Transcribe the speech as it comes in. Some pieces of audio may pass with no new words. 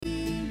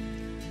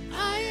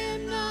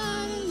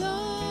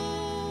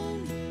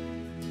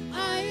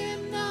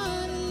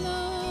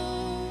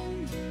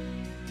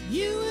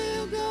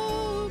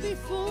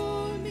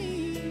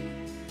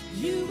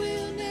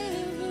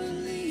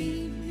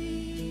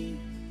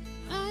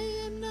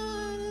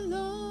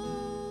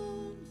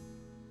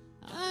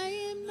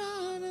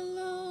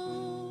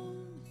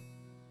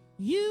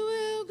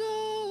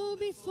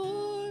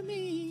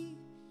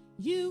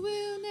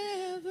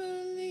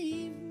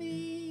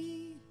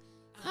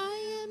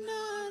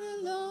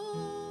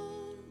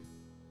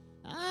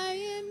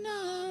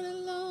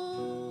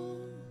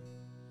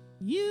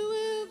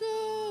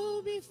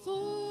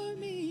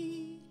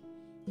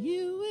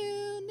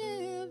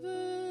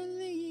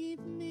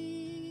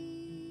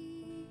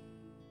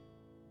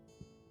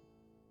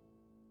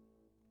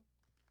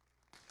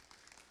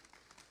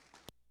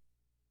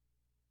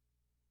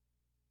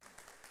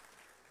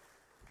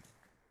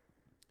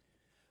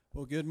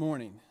Well, good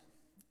morning.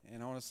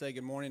 And I want to say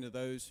good morning to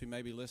those who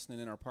may be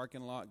listening in our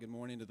parking lot. Good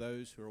morning to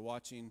those who are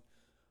watching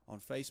on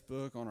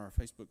Facebook, on our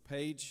Facebook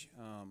page.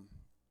 I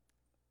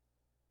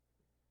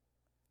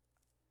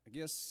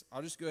guess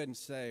I'll just go ahead and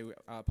say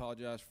I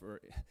apologize for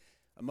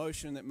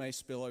emotion that may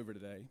spill over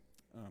today.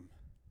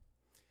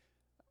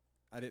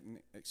 I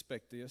didn't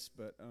expect this,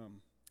 but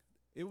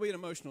it will be an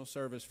emotional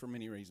service for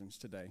many reasons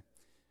today.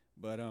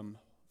 But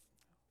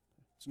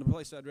it's no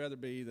place I'd rather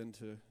be than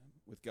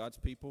with God's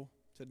people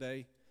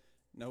today,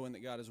 knowing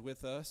that God is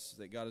with us,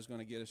 that God is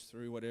going to get us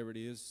through whatever it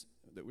is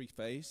that we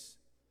face.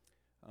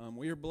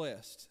 We are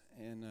blessed,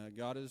 and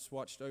God has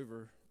watched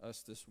over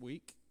us this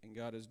week, and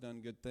God has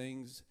done good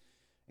things,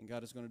 and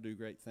God is going to do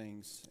great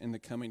things in the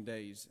coming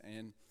days.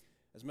 And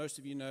as most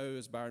of you know,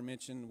 as Byron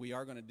mentioned, we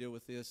are going to deal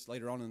with this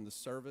later on in the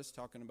service,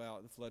 talking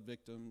about the flood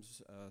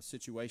victims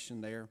situation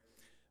there.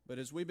 But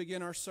as we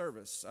begin our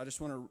service, I just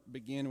want to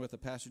begin with a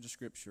passage of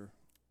Scripture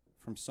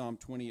from Psalm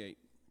 28,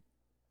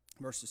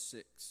 verses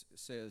 6. It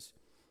says,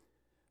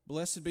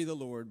 "Blessed be the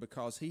Lord,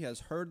 because he has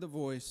heard the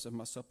voice of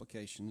my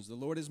supplications. The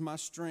Lord is my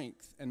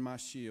strength and my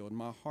shield.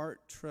 My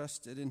heart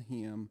trusted in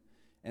him,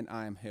 and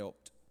I am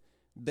helped.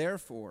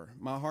 Therefore,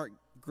 my heart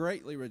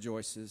greatly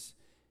rejoices,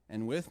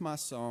 and with my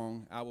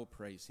song I will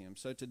praise him."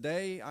 So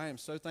today, I am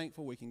so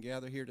thankful we can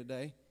gather here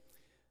today,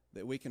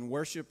 that we can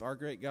worship our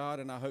great God,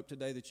 and I hope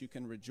today that you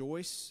can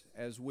rejoice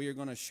as we are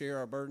going to share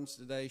our burdens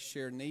today,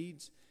 share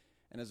needs.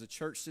 And as a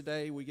church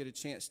today, we get a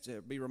chance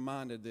to be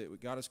reminded that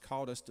God has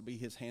called us to be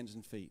his hands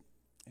and feet.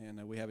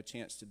 And we have a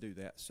chance to do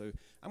that. So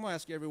I'm going to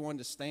ask everyone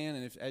to stand.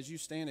 And as you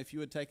stand, if you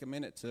would take a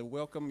minute to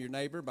welcome your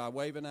neighbor by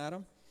waving at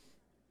them.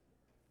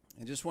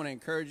 And just want to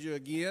encourage you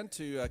again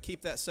to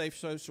keep that safe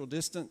social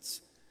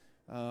distance.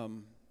 We're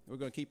going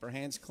to keep our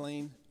hands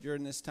clean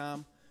during this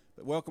time.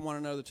 But welcome one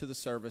another to the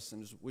service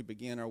and as we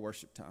begin our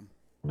worship time.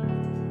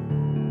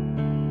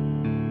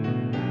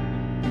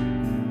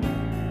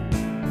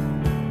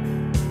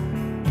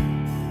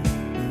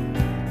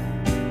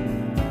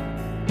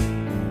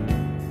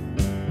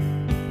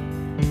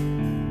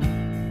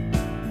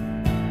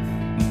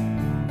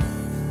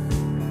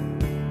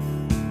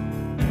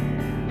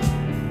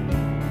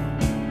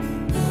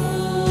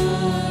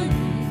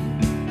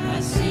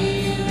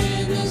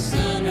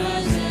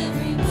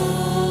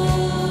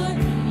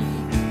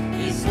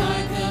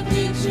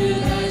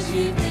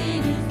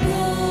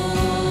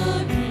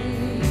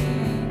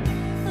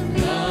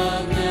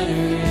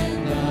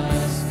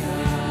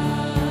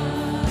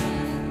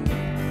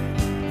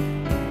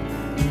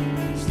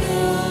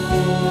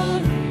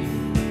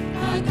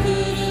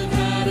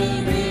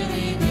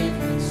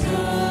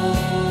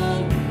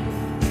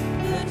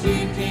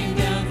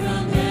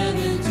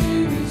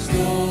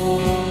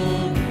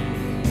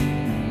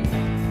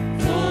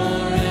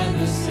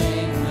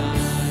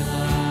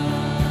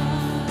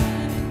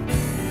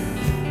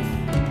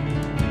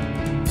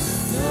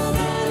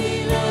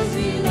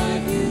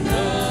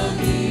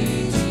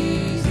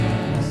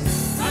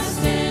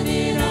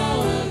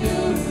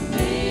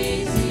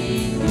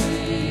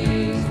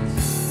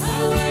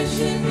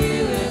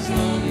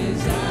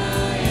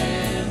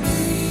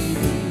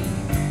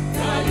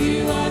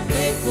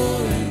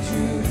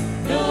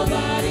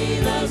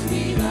 Nobody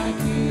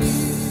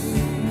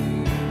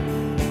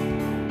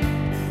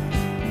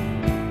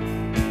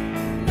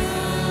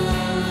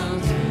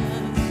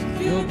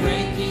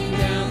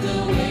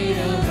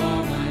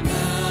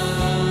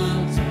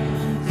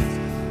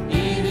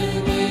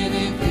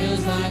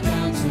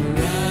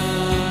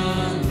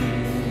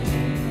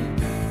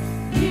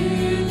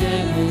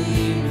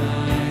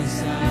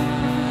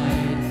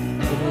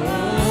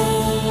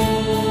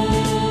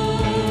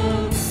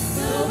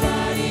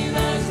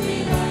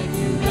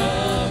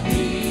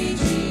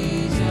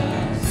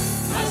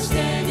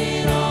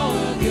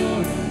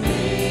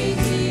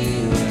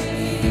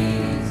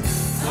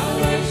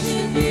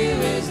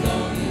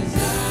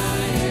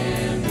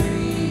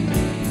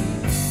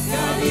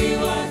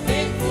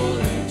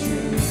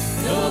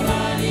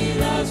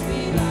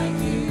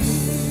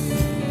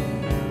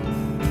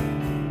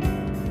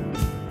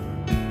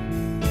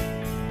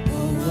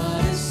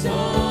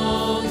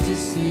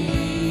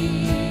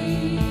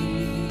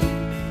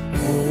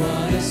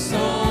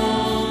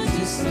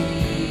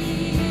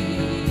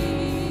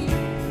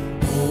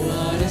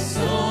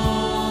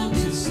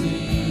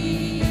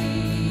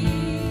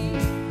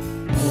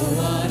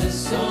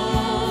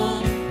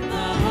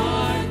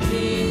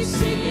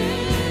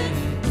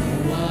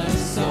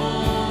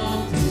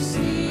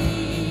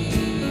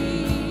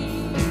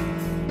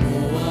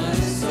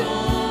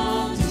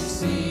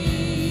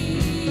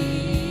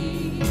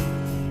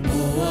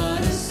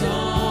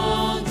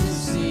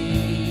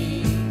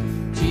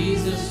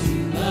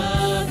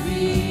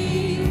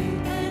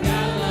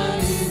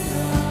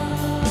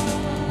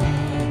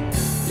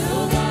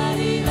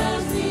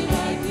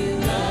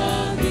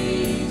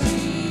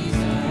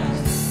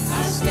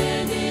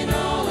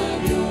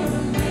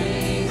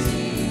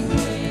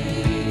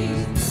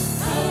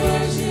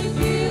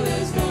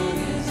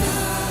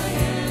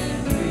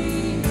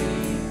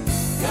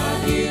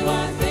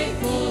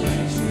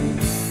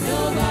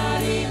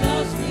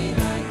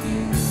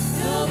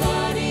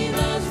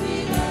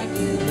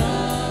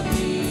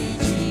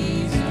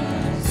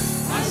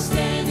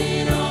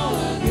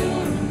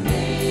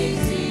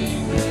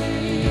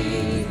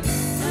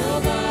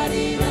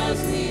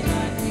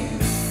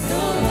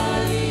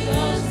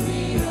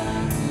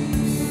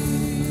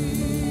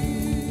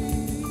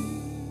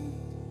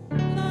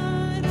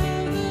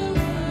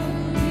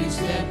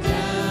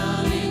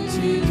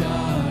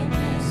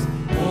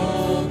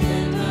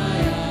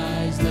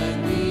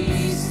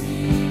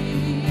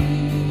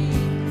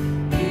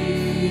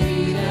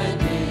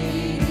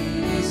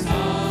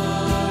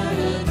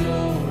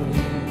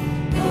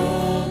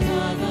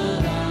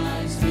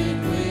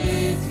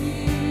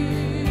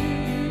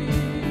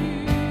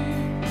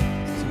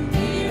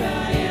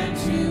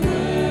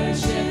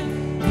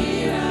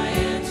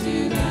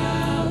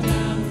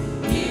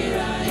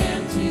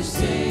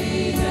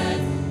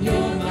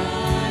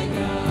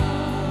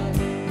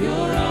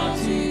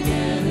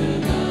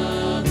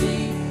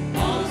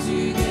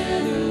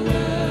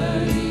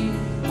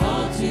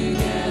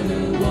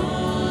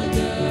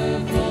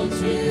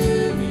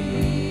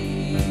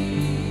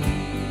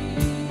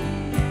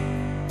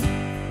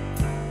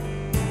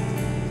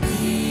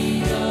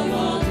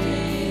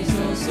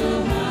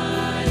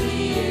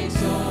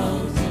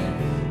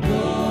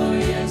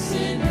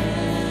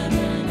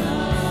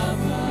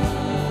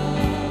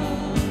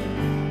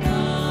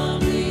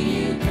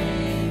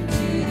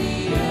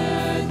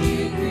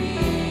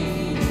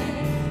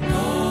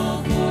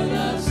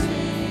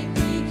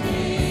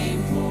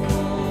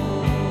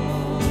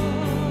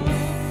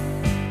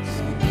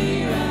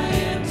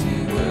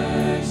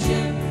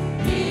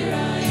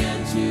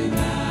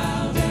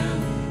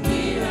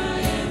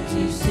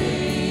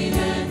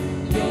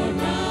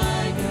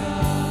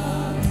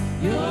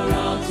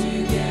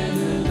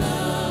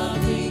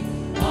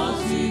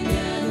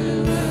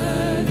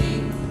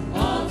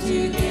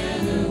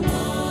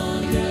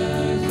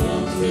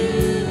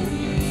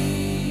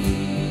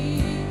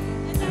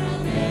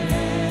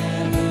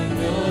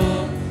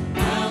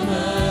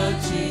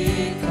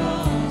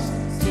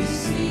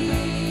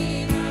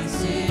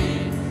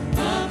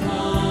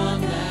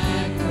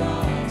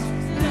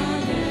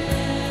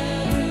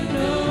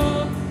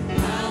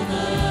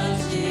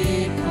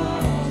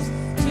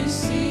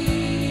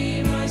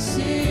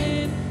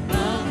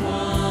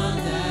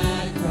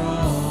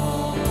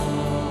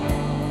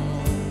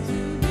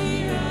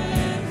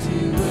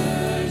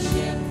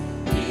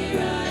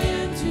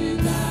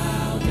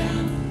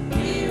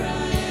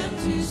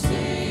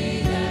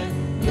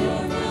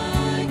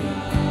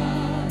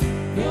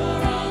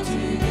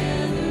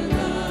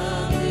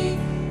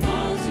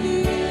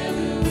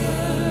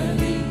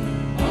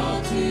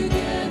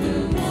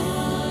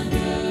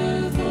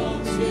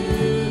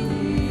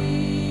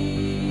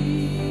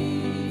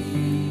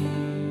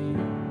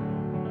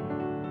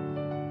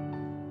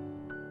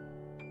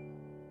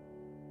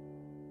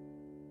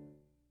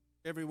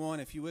Everyone,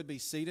 if you would be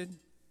seated.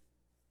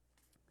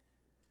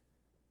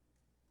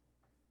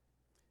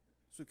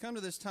 So we come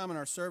to this time in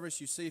our service,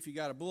 you see if you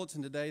got a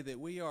bulletin today that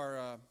we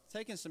are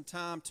taking some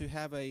time to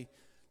have a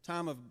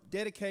time of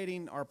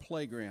dedicating our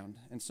playground.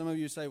 And some of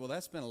you say, well,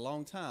 that's been a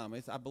long time.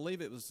 I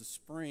believe it was the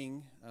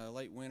spring,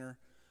 late winter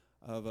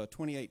of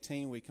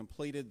 2018, we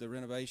completed the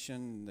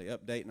renovation, the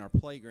update in our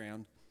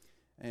playground.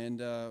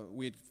 And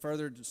we had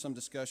furthered some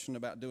discussion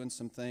about doing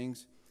some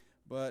things.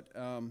 But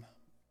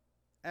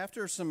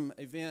after some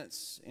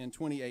events in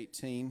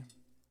 2018,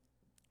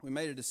 we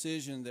made a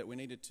decision that we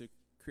needed to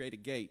create a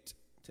gate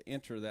to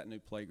enter that new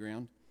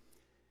playground.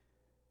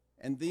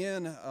 And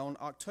then on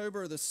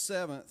October the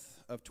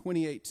 7th of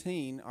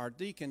 2018, our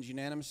deacons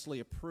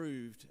unanimously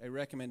approved a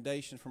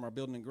recommendation from our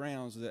building and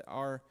grounds that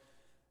a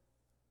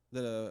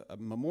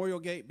memorial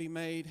gate be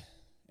made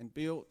and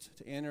built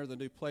to enter the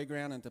new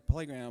playground, and the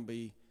playground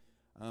be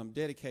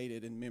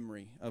dedicated in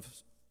memory of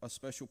a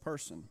special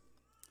person.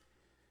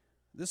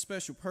 This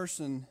special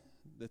person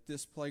that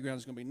this playground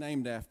is going to be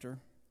named after,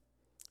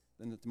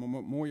 and that the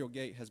memorial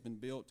gate has been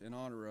built in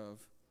honor of,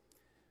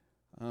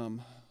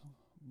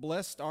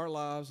 blessed our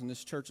lives and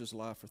this church's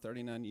life for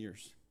 39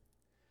 years.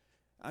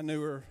 I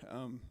knew her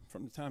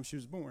from the time she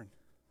was born.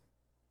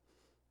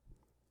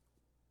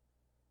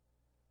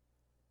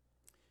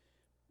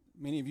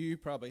 Many of you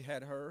probably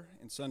had her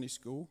in Sunday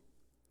school.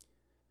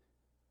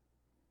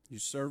 You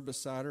served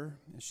beside her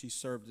as she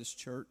served this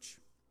church.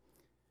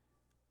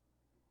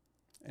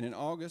 And in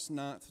August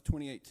 9th,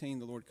 2018,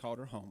 the Lord called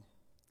her home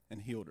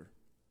and healed her.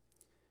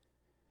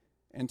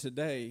 And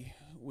today,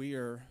 we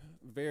are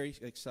very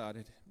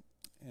excited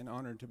and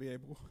honored to be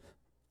able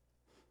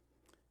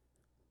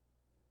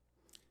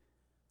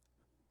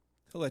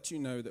to let you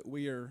know that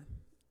we are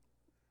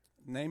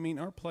naming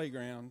our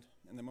playground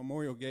and the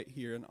memorial gate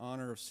here in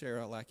honor of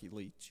Sarah Lackey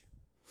Leach.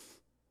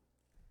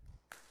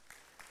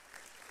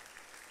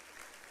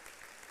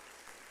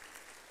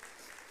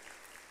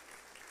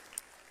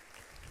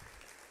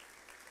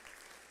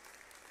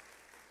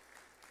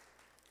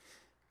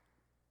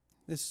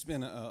 This has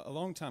been a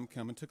long time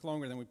coming. It took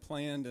longer than we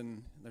planned,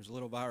 and there's a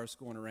little virus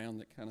going around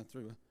that kind of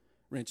threw a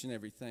wrench in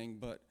everything.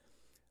 But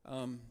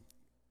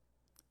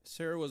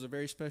Sarah was a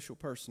very special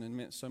person and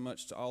meant so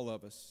much to all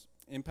of us,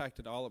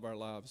 impacted all of our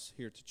lives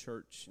here at the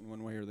church in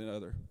one way or the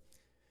other.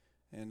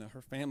 And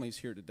her family's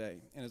here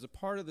today. And as a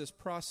part of this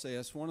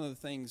process, one of the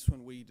things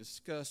when we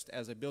discussed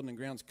as a Building and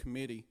Grounds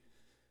Committee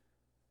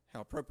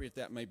how appropriate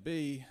that may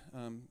be,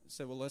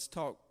 said, well, let's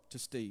talk to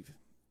Steve.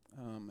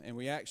 And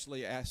we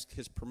actually asked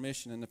his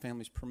permission and the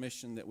family's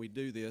permission that we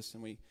do this,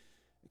 and we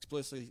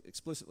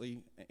explicitly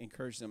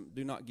encourage them,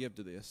 do not give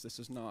to this. This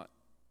is not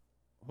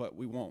what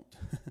we want.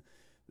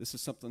 This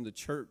is something the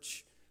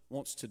church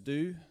wants to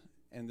do,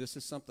 and this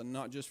is something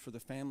not just for the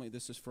family,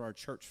 this is for our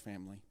church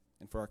family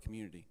and for our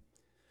community.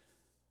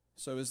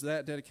 So as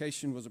that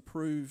dedication was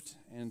approved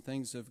and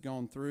things have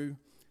gone through,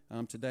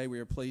 today we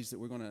are pleased that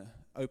we're going to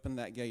open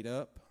that gate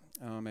up.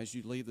 As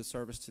you leave the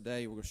service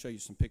today, we're going to show you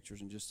some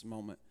pictures in just a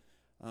moment.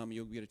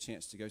 You'll get a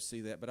chance to go see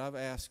that. But I've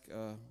asked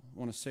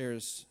one of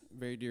Sarah's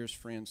very dearest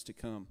friends to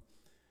come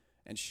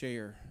and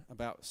share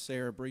about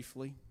Sarah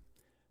briefly,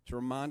 to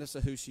remind us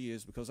of who she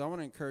is, because I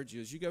want to encourage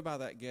you, as you go by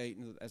that gate,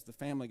 and as the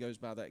family goes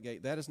by that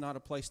gate, that is not a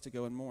place to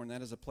go and mourn.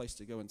 That is a place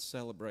to go and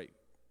celebrate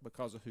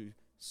because of who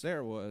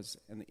Sarah was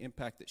and the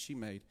impact that she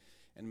made.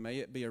 And may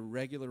it be a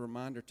regular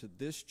reminder to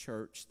this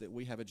church that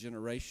we have a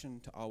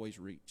generation to always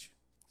reach.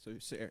 So,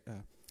 Sarah,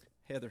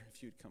 Heather,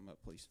 if you'd come up,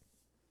 please.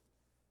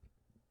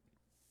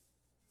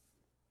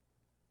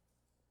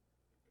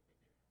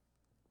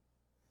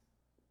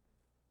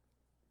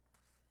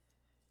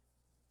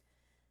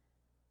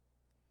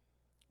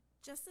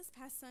 Just this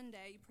past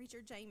Sunday,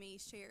 Preacher Jamie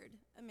shared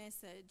a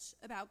message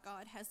about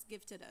God has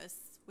gifted us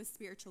with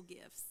spiritual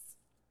gifts.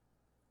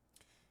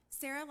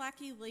 Sarah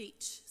Lackey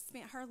Leach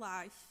spent her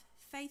life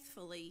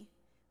faithfully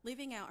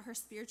living out her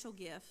spiritual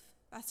gift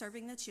by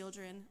serving the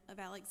children of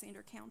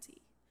Alexander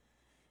County.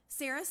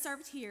 Sarah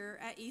served here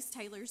at East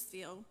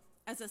Taylorsville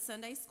as a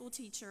Sunday school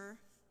teacher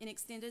in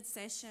extended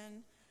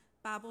session,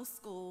 Bible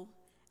school,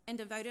 and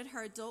devoted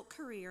her adult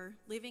career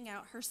living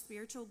out her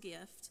spiritual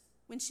gift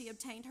when she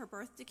obtained her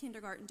birth to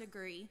kindergarten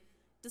degree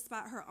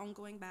despite her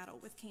ongoing battle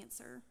with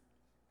cancer.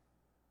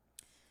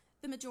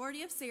 The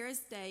majority of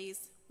Sarah's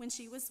days when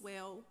she was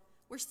well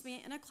were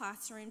spent in a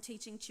classroom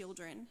teaching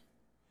children.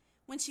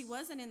 When she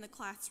wasn't in the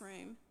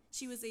classroom,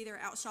 she was either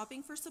out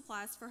shopping for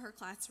supplies for her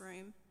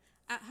classroom,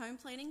 at home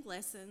planning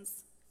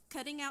lessons,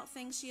 cutting out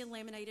things she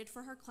eliminated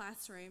for her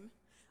classroom,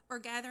 or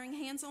gathering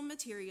hands-on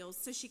materials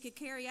so she could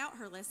carry out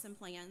her lesson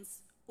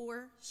plans,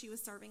 or she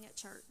was serving at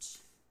church.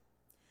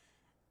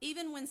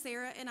 Even when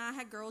Sarah and I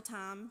had girl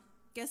time,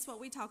 guess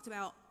what we talked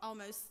about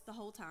almost the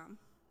whole time?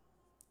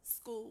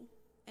 School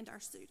and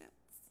our students.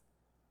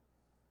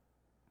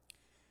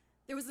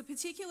 There was a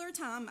particular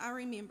time I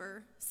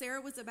remember Sarah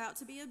was about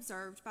to be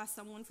observed by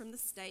someone from the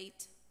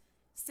state.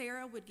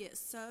 Sarah would get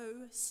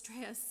so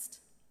stressed.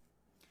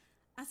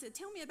 I said,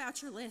 "Tell me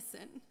about your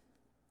lesson."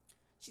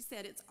 She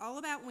said, "It's all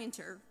about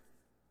winter."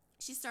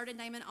 She started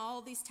naming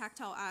all these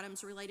tactile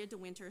items related to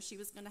winter she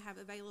was going to have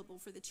available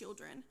for the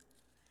children.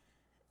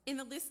 In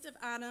the list of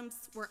items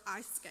were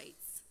ice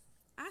skates.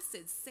 I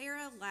said,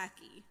 Sarah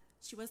Lackey,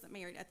 she wasn't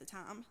married at the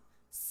time,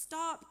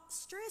 stop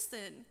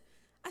stressing.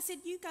 I said,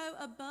 you go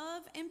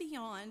above and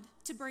beyond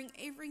to bring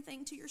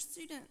everything to your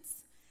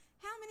students.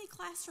 How many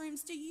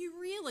classrooms do you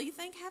really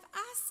think have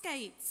ice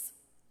skates?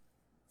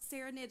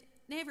 Sarah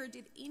never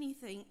did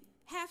anything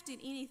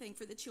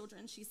for the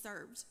children she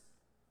served.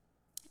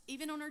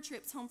 Even on her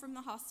trips home from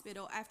the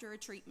hospital after a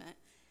treatment,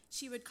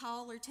 she would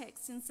call or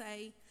text and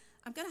say,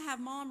 I'm going to have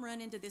Mom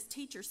run into this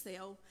teacher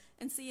cell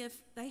and see if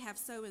they have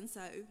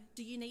so-and-so.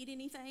 Do you need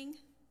anything?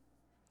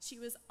 She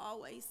was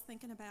always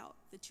thinking about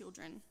the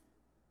children.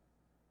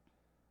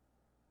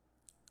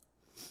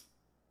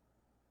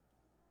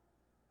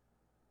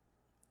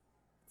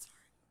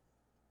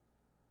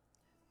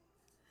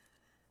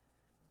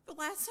 The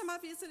last time I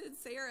visited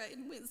Sarah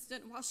in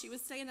Winston while she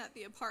was staying at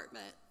the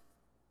apartment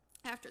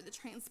after the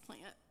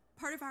transplant,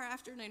 part of our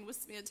afternoon was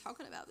spent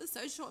talking about the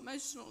social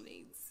emotional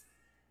needs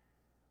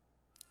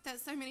that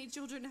so many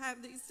children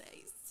have these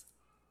days.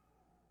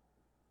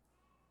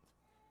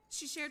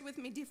 She shared with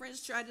me different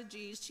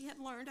strategies she had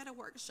learned at a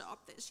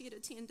workshop that she had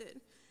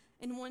attended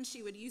and one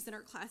she would use in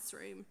her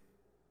classroom.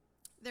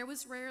 There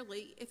was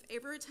rarely, if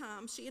ever, a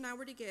time she and I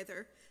were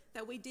together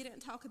that we didn't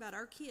talk about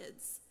our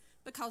kids,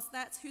 because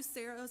that's who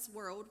Sarah's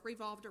world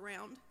revolved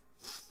around.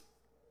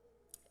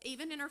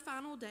 Even in her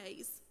final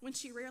days, when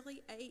she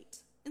rarely ate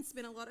and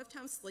spent a lot of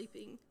time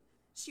sleeping,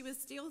 she was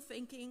still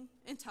thinking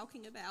and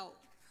talking about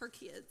her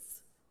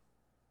kids.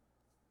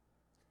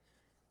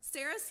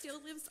 Sarah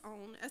still lives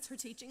on as her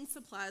teaching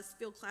supplies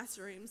fill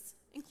classrooms,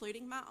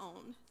 including my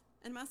own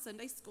and my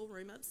Sunday school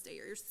room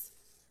upstairs.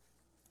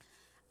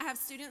 I have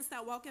students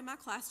that walk in my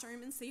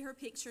classroom and see her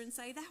picture and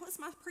say, that was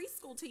my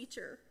preschool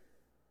teacher.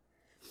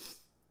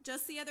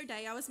 Just the other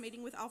day, I was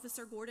meeting with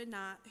Officer Gordon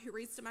Knight, who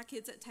reads to my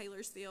kids at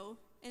Taylorsville,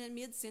 and in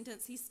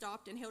mid-sentence, he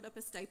stopped and held up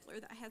a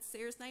stapler that had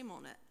Sarah's name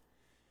on it.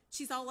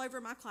 She's all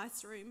over my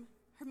classroom.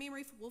 Her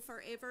memory will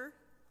forever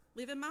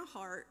live in my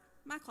heart,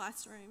 my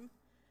classroom,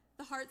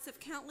 the hearts of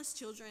countless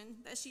children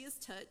that she has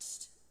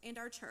touched, and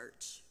our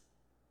church.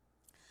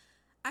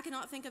 I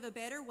cannot think of a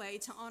better way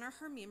to honor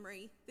her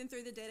memory than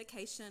through the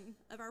dedication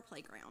of our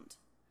playground.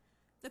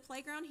 The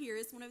playground here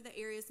is one of the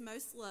areas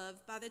most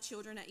loved by the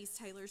children at East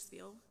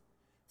Taylorsville.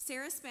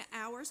 Sarah spent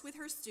hours with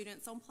her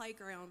students on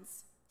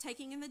playgrounds,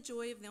 taking in the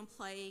joy of them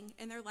playing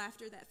and their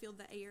laughter that filled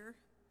the air.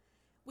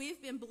 We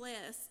have been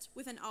blessed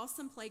with an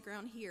awesome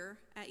playground here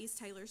at East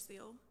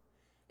Taylorsville.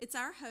 It's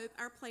our hope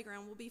our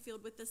playground will be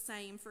filled with the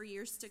same for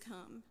years to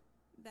come.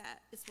 That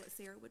is what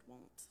Sarah would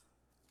want.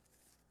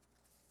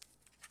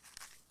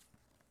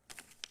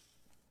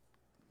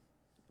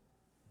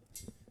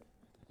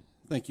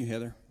 Thank you,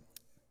 Heather.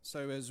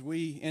 So as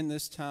we end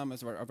this time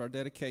of our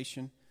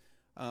dedication,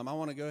 I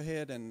want to go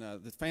ahead and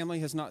the family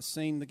has not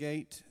seen the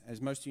gate. As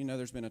most of you know,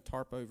 there's been a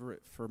tarp over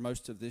it for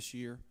most of this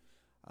year.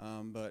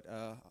 But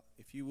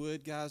if you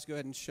would, guys, go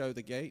ahead and show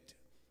the gate.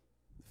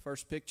 The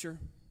first picture.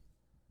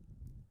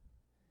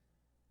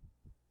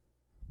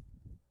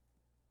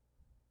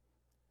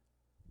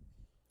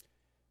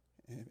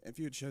 If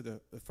you would show the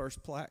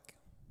first plaque.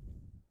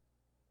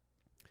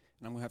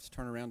 And I'm going to have to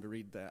turn around to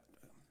read that.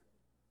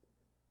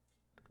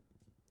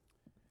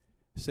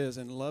 It says,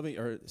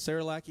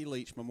 Sarah Lackey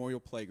Leach Memorial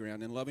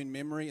Playground, in loving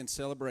memory and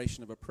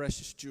celebration of a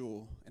precious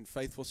jewel and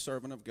faithful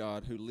servant of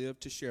God who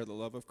lived to share the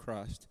love of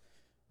Christ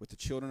with the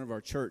children of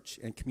our church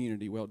and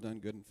community. Well done,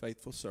 good and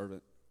faithful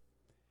servant.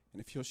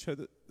 And if you'll show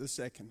the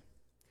second.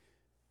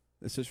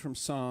 This is from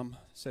Psalm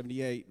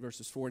 78,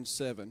 verses 4 and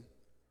 7.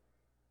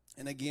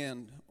 And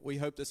again, we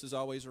hope this is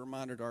always a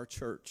reminder to our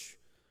church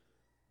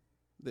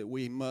that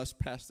we must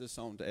pass this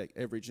on to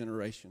every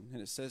generation.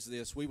 And it says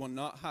this, we will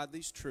not hide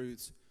these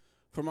truths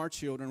from our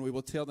children. We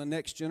will tell the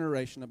next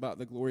generation about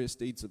the glorious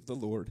deeds of the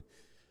Lord,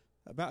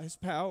 about his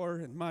power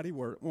and mighty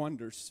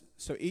wonders.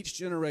 So each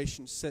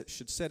generation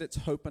should set its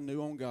hope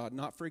anew on God,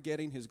 not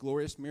forgetting his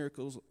glorious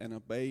miracles and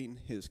obeying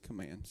his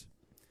commands.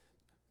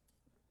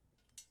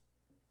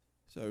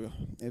 So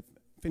if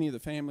any of the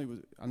family,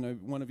 I know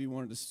one of you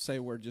wanted to say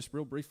a word just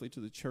real briefly to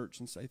the church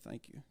and say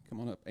thank you.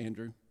 Come on up,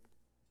 Andrew.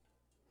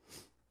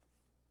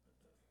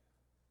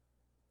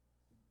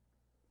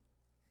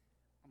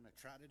 I'm going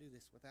to try to do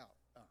this without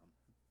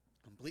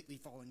completely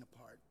falling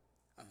apart.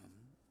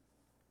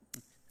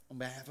 On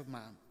behalf of my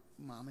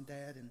mom and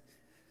dad and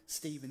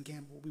Steve and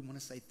Campbell, we want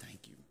to say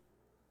thank you.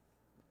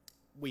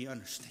 We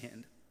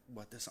understand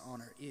what this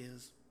honor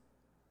is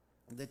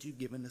that you've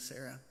given to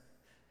Sarah.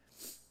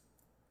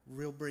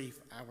 Real brief,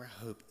 our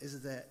hope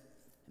is that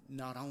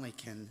not only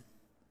can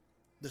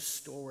the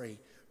story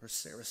or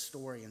Sarah's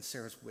story and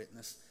Sarah's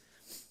witness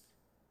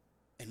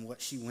and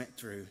what she went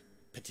through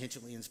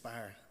potentially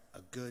inspire a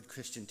good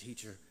Christian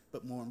teacher,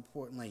 but more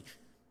importantly,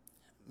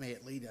 may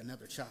it lead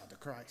another child to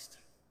Christ,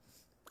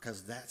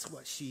 because that's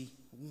what she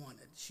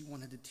wanted. She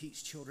wanted to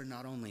teach children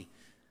not only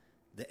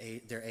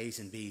their A's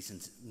and B's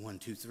and 1,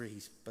 2,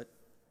 3s, but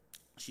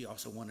she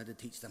also wanted to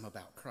teach them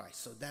about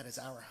Christ. So that is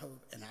our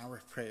hope and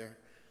our prayer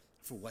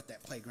for what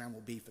that playground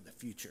will be for the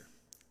future.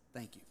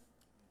 Thank you.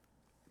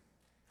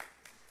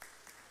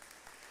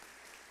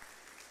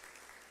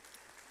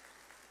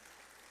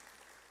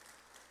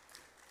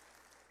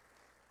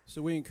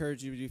 So we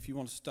encourage you, if you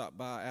want to stop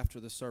by after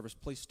the service,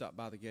 please stop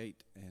by the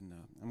gate, and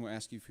I'm going to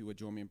ask you if you would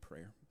join me in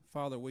prayer.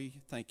 Father,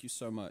 we thank you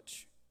so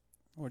much.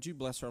 Lord, you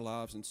bless our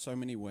lives in so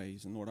many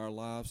ways, and Lord, our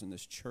lives in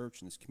this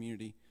church and this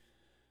community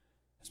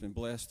has been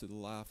blessed through the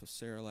life of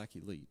Sarah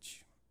Lackey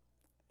Leach.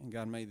 And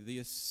God, may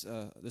this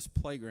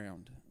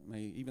playground,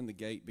 may even the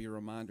gate be a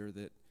reminder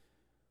that,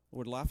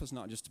 Lord, life is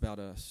not just about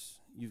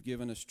us. You've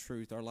given us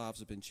truth. Our lives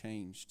have been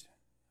changed.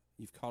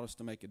 You've called us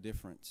to make a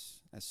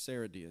difference, as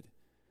Sarah did.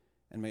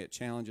 And may it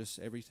challenge us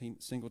every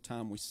single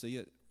time we see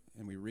it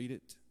and we read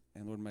it.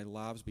 And Lord, may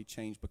lives be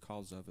changed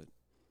because of it.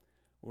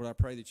 Lord, I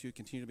pray that you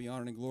continue to be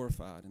honored and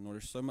glorified. And Lord,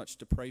 there's so much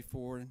to pray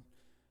for. And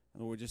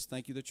Lord, we just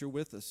thank you that you're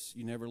with us.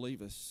 You never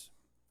leave us.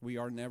 We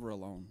are never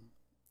alone.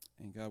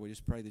 And God, we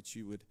just pray that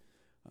you would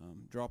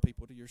draw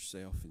people to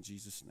yourself. In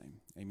Jesus' name,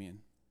 amen.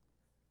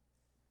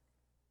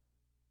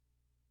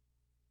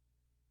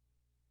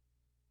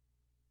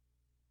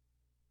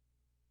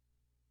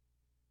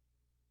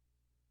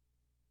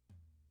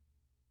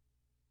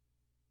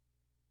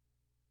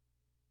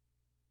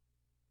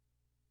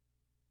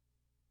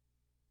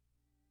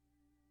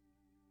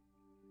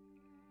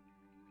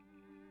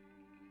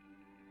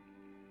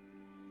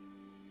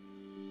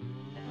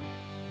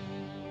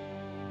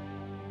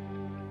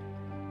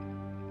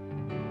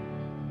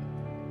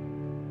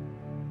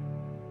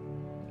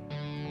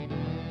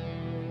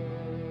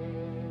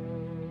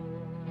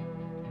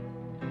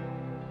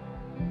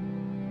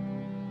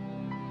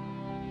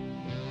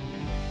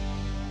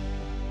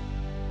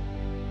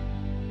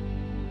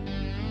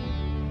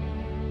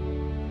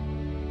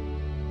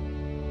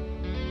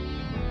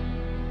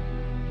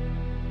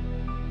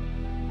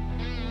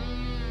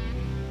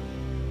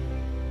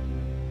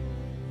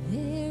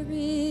 There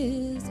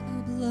is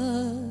a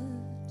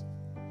blood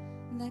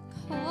that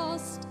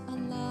cost a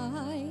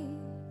life,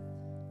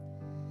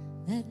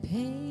 that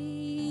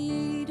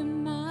paid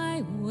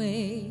my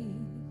way,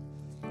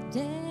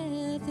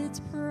 death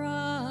its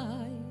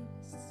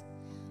price.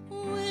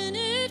 When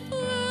it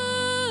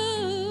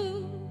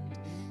flowed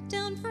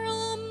down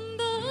from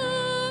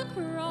the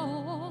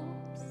cross,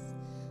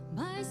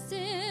 my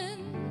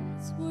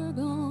sins were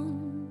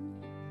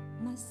gone,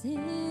 my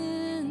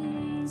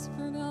sins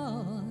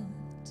forgot.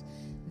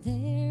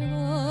 There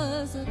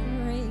was a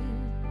grave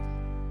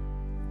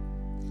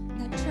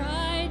that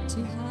tried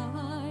to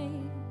hide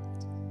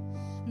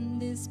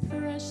this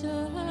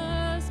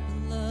precious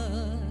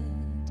blood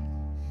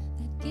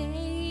that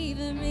gave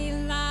me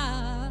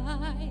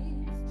life.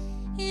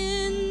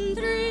 In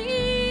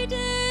 3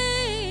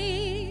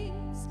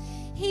 days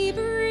he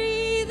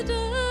breathed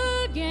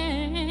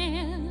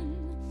again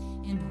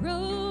and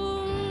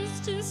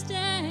rose to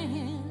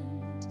stand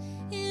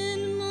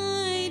in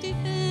my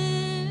defense.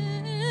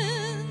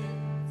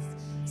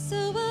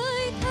 So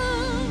I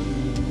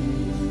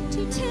come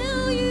to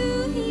tell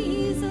you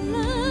he's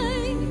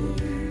alive,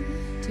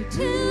 to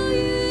tell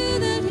you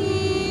that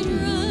he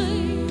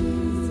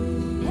dries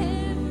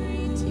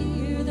every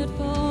tear that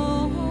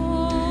falls.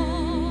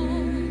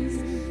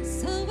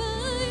 So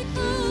I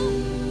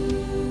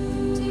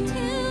come to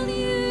tell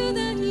you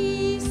that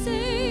he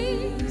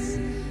saves,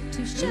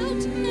 to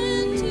shout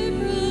and to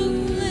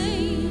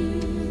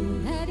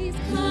proclaim that he's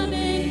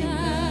coming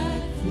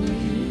back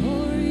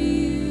for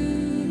you.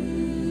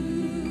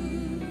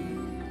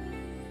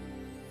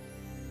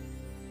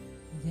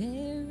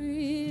 There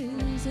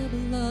is a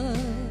blood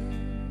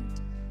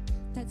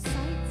that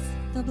sights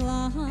the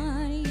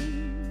blind,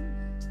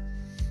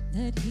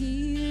 that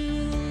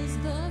heals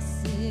the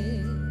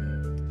sick,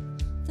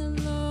 the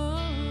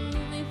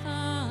lonely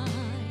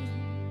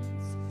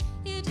finds.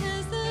 It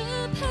has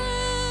the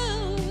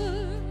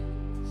power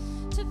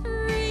to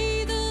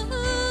free the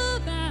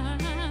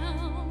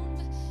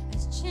bound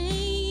as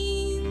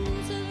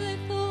chains they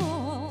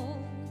fall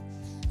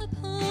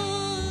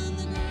upon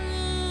the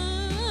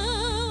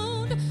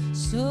ground.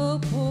 So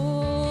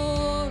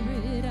pour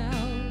it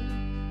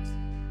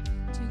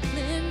out to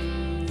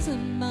cleanse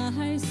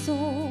my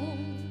soul,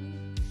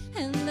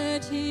 and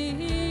let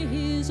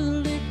his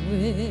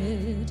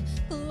liquid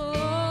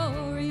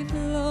glory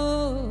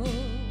flow.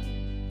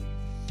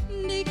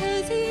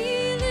 Because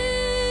he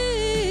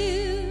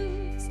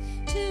lives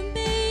to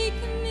make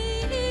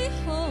me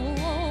whole.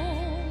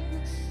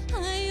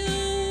 I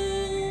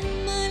owe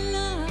my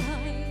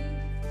life,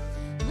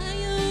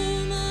 I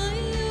owe my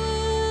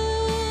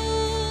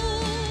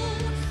all.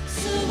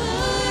 So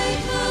I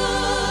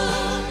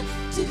come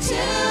to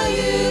tell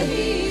you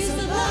he's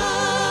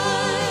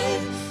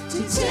alive, to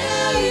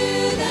tell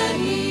you that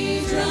he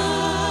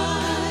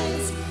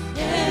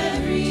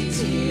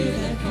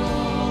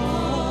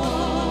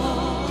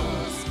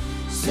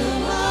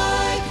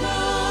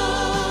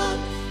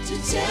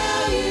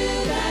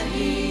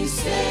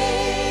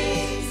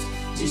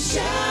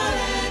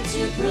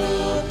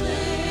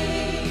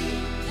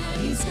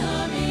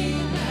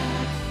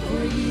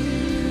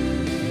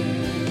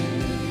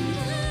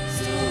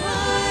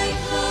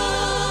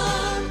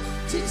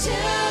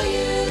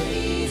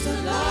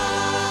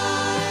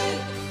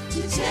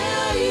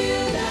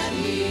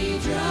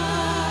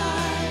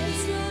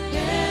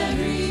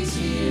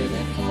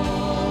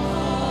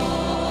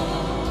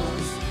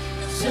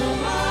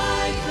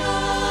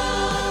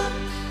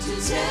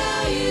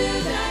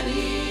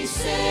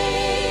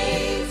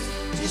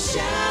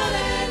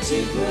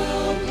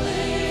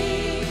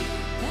proclaim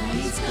that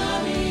He's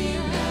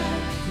coming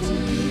back for you.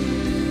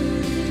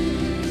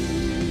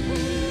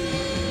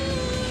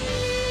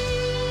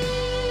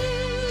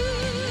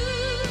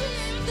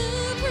 The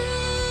price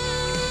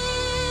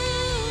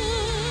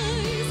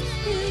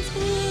is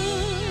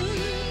blood,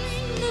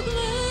 the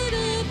blood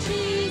of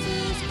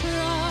Jesus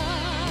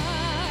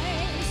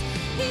Christ.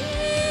 He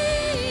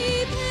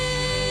paid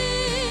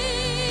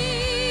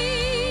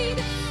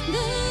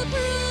the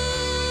price.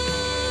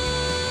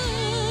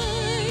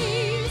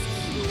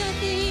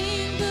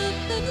 Nothing but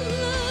the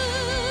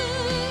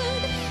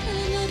blood,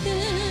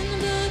 nothing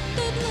but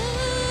the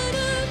blood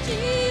of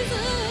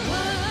Jesus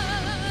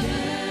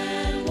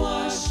can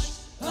wash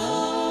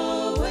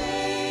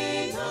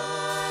away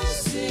my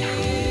sin.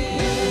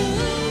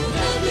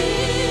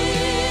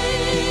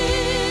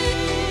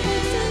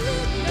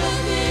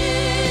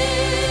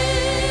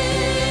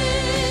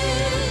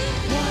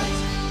 What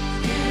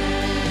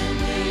can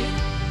make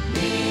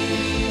me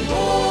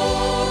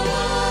whole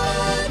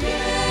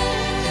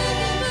again?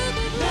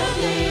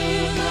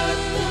 Nothing but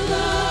the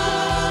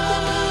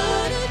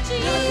blood of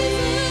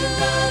Jesus.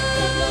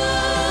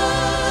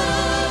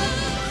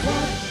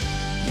 What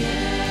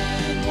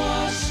can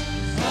wash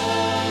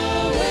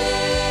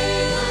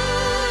away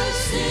my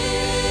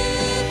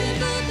sin?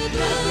 But the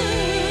blood.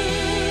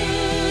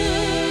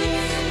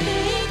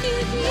 Thank you,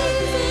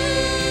 Jesus.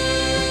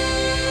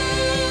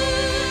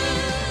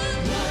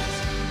 What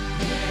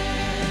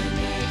can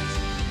make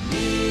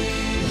me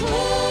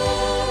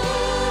whole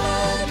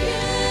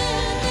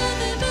again?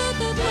 Nothing but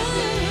the blood.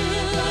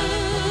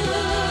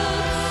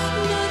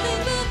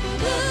 Nothing but the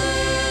blood.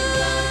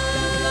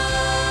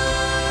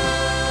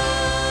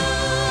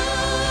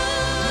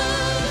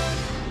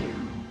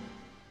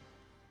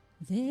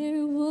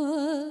 There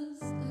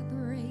was a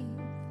grave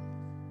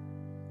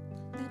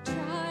that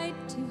tried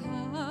to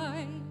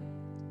hide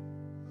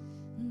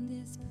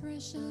this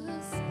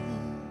precious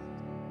blood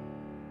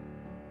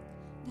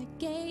that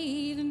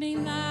gave me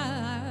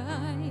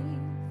life.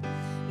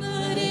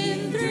 But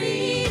in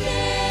 3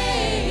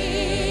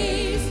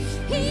 days,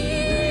 He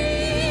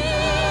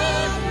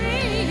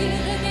breathed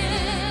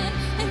again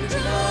and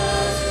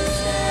rose to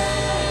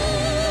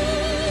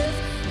stand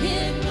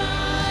in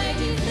my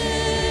defense.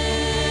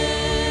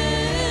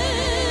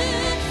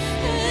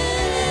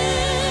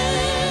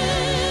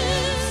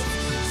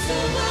 So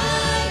I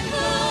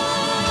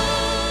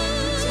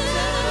come to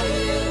tell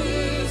you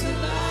He's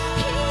alive.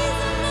 He's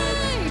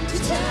alive to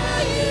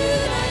tell you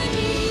that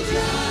He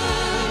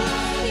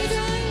dries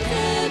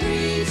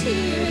every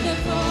tear that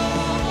falls.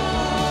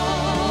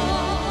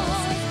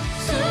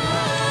 So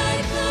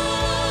I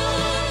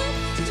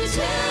come to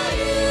tell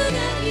you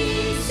that He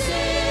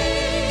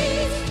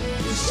saves,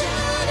 to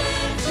shout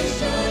and to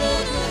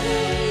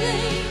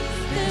proclaim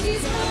that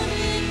He's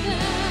coming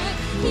back.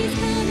 He's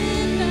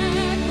coming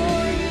back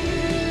for you.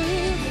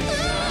 I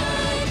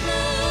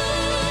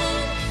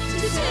come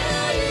to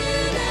tell you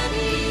that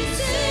He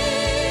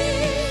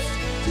saves,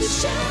 to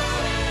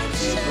shout and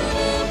to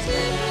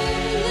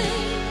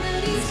proclaim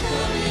that He's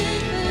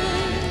coming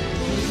back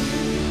for you.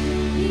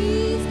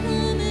 He's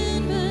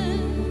coming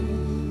back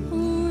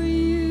for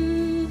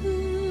you.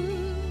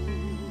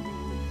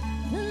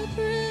 The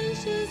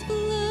precious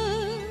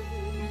blood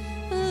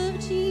of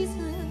Jesus.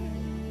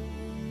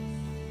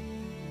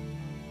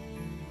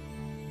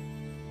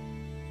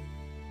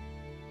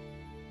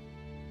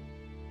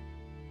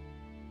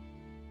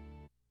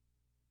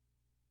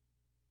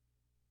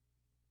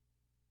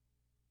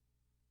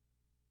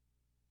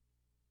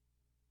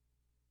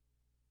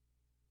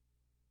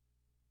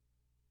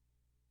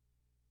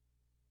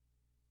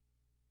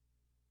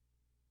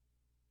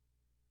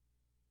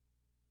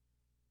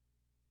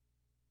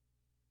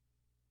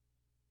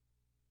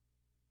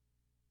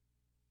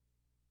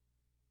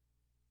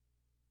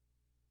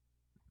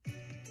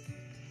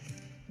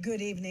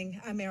 Good evening.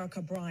 I'm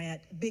Erica Bryant.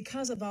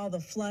 Because of all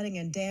the flooding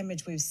and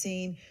damage we've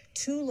seen,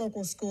 2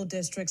 local school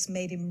districts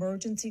made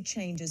emergency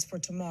changes for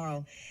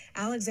tomorrow.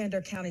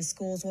 Alexander County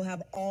schools will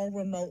have all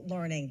remote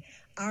learning.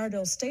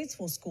 Iredell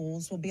Statesville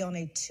schools will be on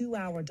a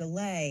 2-hour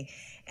delay,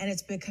 and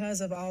it's because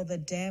of all the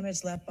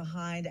damage left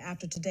behind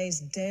after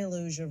today's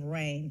deluge of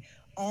rain.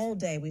 All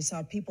day, we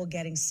saw people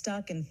getting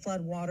stuck in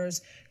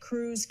floodwaters,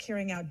 crews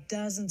carrying out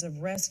dozens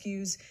of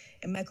rescues.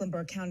 In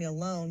Mecklenburg County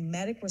alone,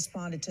 medic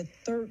responded to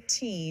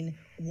 13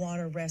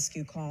 water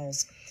rescue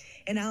calls.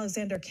 In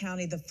Alexander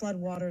County, the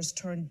floodwaters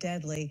turned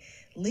deadly,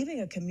 leaving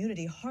a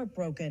community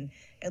heartbroken.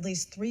 At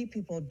least 3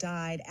 people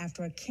died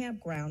after a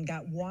campground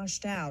got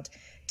washed out.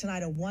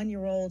 Tonight, a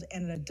 1-year-old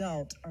and an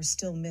adult are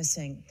still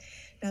missing.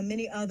 Now,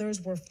 many others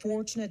were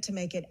fortunate to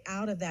make it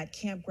out of that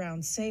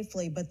campground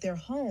safely, but their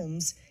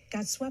homes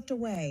got swept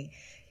away.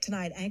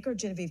 Tonight, anchor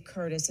Genevieve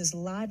Curtis is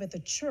live at the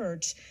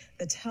church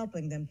that's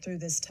helping them through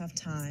this tough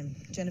time.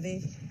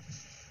 Genevieve?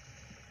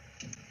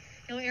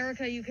 Now,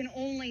 Erica, you can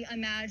only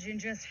imagine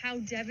just how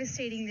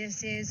devastating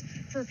this is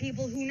for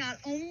people who not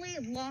only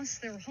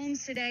lost their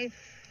homes today,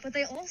 but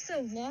they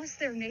also lost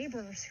their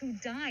neighbors who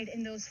died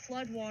in those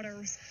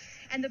floodwaters.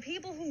 And the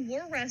people who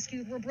were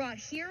rescued were brought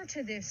here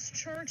to this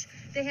church.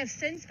 They have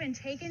since been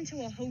taken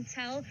to a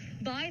hotel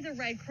by the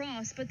Red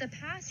Cross. But the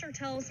pastor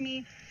tells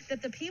me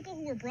that the people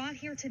who were brought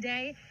here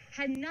today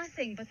had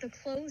nothing but the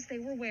clothes they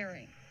were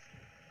wearing.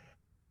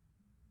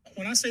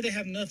 When I say they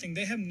have nothing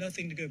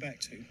to go back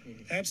to.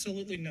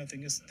 Absolutely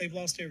nothing. They've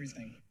lost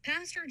everything.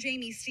 Pastor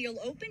Jamie Steele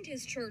opened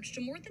his church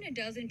to more than a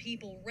dozen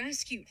people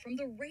rescued from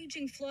the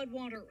raging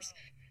floodwaters.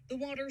 The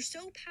water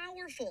so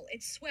powerful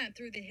it swept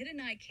through the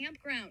Hiddenite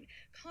campground,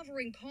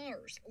 covering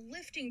cars,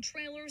 lifting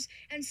trailers,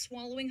 and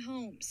swallowing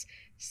homes.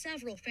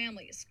 Several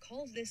families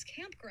called this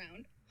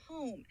campground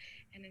home,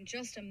 and in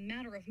just a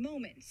matter of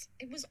moments,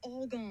 it was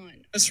all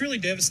gone. It's really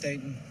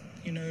devastating.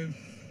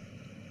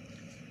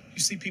 You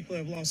see people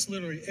have lost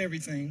literally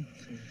everything,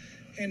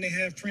 and they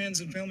have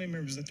friends and family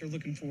members that they're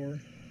looking for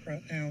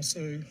right now,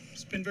 so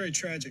it's been very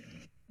tragic.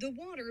 The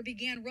water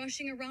began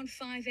rushing around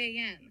 5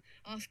 a.m.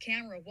 Off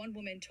camera, one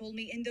woman told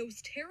me in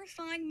those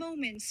terrifying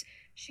moments,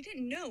 she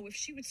didn't know if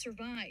she would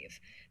survive.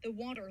 The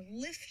water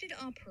lifted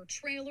up her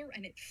trailer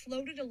and it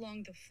floated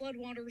along the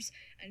floodwaters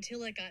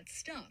until it got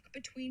stuck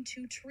between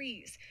two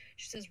trees.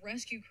 She says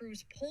rescue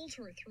crews pulled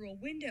her through a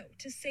window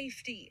to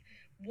safety.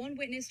 One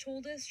witness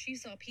told us she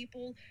saw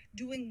people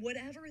doing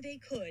whatever they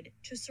could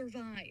to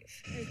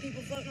survive. There's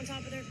people floating on top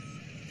of their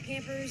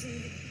campers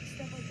and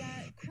stuff like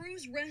that.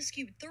 Crews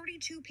rescued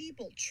 32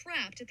 people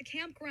trapped at the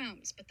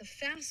campgrounds, but the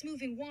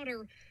fast-moving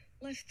water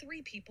left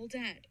 3 people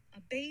dead.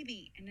 A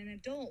baby and an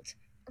adult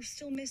are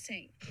still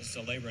missing. It's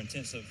a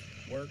labor-intensive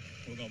work.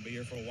 We're going to be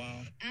here for a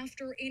while.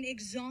 After an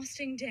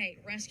exhausting day,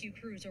 rescue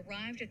crews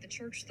arrived at the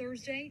church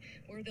Thursday,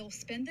 where they'll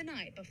spend the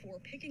night before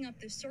picking up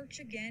the search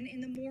again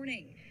in the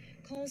morning.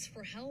 Calls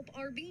for help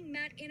are being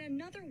met in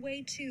another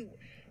way, too.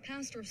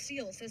 Pastor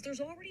Steele says there's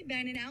already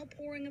been an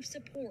outpouring of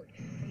support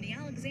from the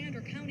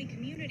Alexander County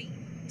community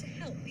to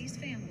help these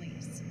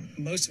families.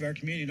 Most of our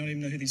community don't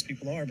even know who these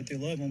people are, but they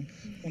love them,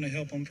 want to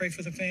help them. Pray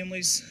for the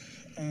families.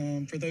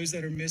 For those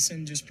that are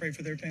missing, just pray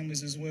for their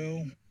families as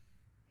well.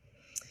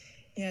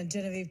 Yeah,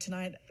 Genevieve,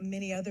 tonight,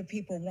 many other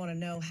people want to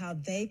know how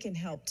they can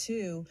help,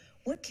 too.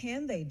 What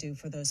can they do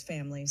for those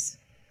families?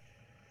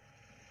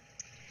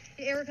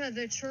 Erica,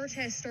 the church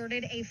has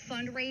started a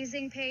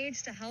fundraising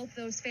page to help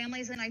those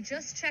families, and I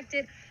just checked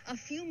it a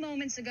few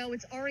moments ago.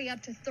 It's already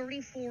up to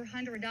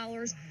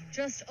 $3,400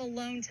 just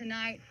alone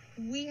tonight.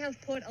 We have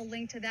put a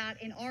link to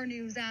that in our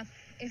news app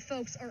if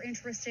folks are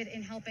interested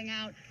in helping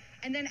out.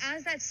 And then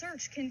as that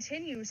search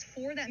continues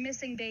for that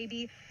missing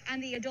baby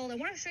and the adult, I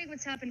want to show you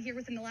what's happened here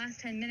within the last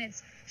 10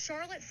 minutes.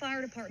 Charlotte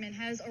Fire Department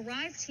has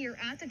arrived here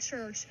at the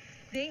church.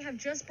 They have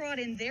just brought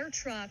in their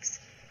trucks.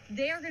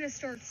 They are going to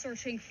start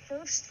searching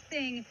first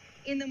thing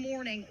in the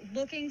morning,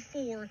 looking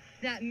for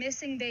that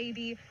missing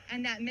baby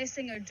and that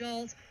missing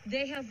adult.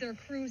 They have their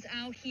crews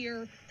out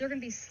here. They're going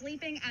to be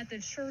sleeping at the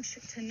church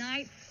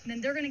tonight, and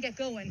then they're going to get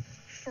going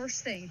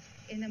first thing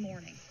in the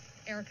morning.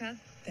 Erica?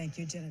 Thank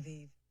you,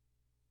 Genevieve.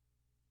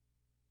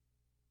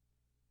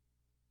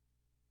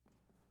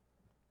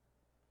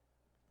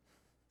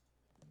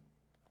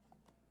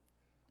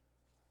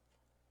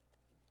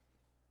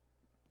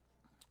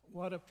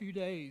 What a few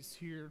days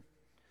here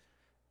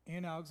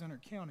in Alexander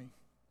County.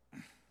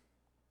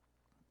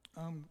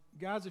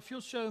 Guys, if you'll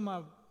show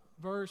my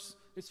verse,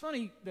 it's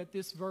funny that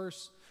this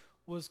verse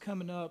was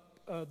coming up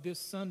this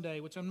Sunday,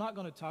 which I'm not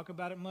going to talk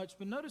about it much,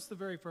 but notice the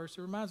very first.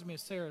 It reminds me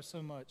of Sarah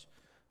so much.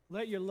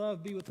 Let your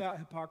love be without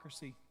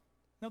hypocrisy.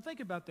 Now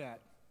think about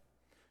that.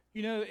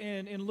 You know,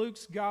 in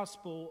Luke's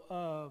gospel,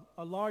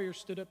 a lawyer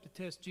stood up to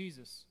test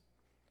Jesus.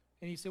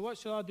 And he said, what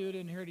shall I do to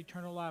inherit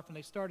eternal life? And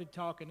they started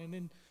talking. And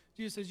then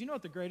Jesus says, you know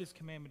what the greatest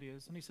commandment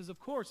is? And he says, of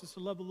course, it's to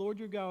love the Lord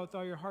your God with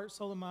all your heart,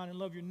 soul, and mind, and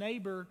love your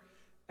neighbor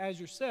as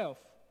yourself.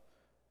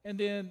 And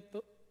then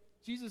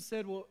Jesus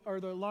said,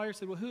 the lawyer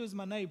said, well, who is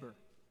my neighbor?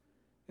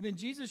 And then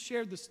Jesus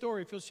shared the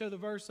story. If you'll show the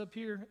verse up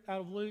here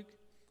out of Luke,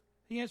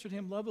 he answered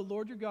him, love the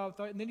Lord your God.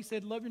 And then he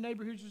said, love your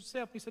neighbor who's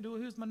yourself. And he said, well,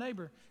 who's my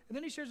neighbor? And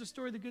then he shares the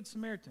story of the Good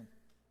Samaritan.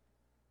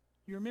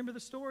 You remember the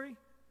story?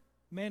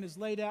 Man is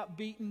laid out,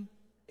 beaten,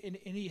 and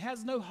he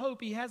has no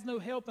hope. He has no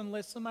help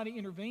unless somebody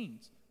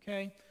intervenes,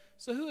 okay?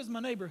 So who is my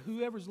neighbor?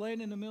 Whoever's laying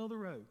in the middle of the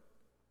road,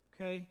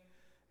 okay?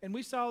 And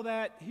we saw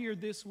that here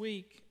this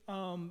week.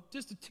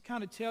 Just to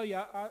kind of tell you,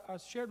 I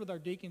shared with our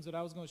deacons that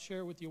I was going to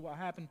share with you what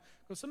happened,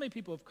 because so many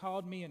people have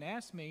called me and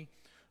asked me.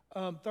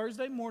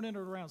 Thursday morning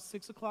at around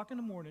 6 o'clock in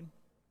the morning,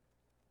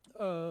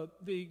 Doug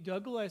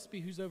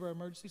Gillespie, who's over our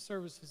emergency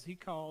services, he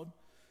called.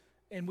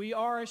 And we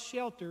are a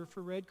shelter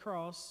for Red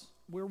Cross.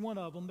 We're one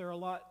of them. There are a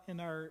lot in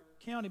our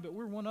county, but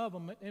we're one of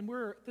them. And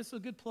this is a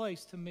good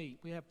place to meet.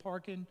 We have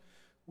parking.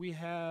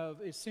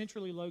 It's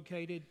centrally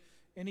located.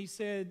 And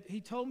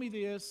he told me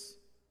this,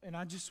 and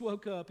I just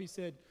woke up. He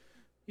said,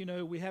 you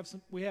know, we have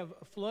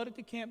a flood at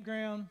the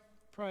campground.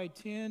 Probably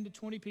 10 to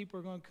 20 people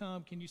are going to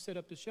come. Can you set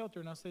up the shelter?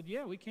 And I said,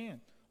 yeah, we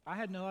can. I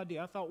had no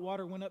idea. I thought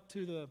water went up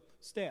to the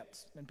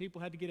steps and people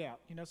had to get out.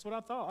 You know, that's what I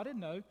thought. I didn't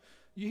know.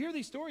 You hear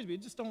these stories, but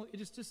it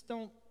just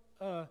don't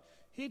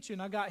hit you.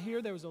 And I got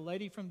here. There was a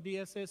lady from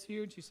DSS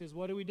here, and she says,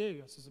 what do we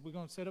do? I said, we're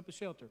going to set up a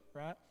shelter,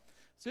 right?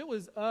 So it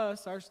was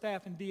us, our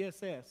staff, and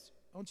DSS.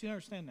 I want you to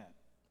understand that.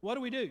 What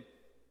do?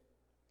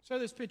 Show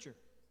this picture.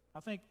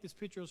 I think this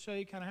picture will show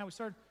you kind of how we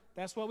started.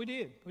 That's what we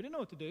did. We didn't know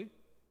what to do.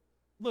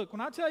 Look,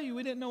 when I tell you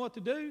we didn't know what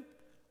to do,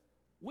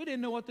 we didn't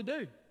know what to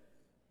do.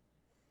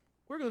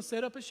 We're going to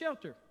set up a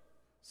shelter.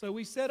 So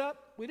we set up,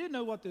 we didn't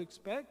know what to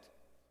expect.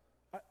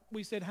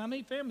 We said, how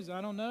many families? I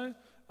don't know.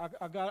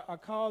 I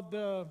called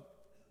Doug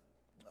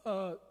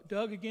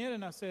again,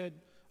 and I said,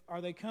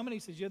 are they coming? He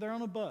says, yeah, they're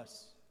on a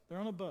bus. They're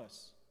on a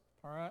bus.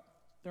 All right?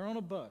 They're on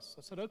a bus.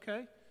 I said,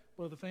 okay.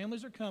 Well, the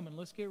families are coming.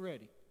 Let's get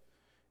ready.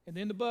 And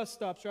then the bus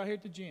stops right here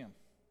at the gym.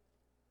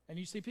 And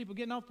you see people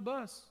getting off the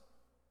bus.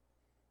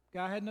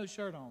 Guy had no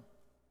shirt on.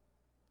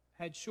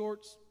 Had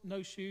shorts,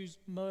 no shoes,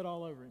 mud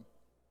all over him.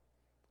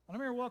 And I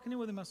remember walking in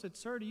with him. I said,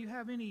 sir, do you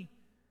have any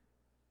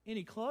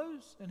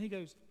clothes? And he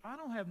goes, I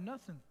don't have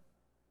nothing.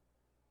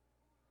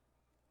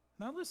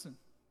 Now listen.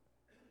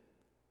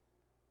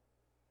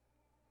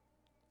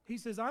 He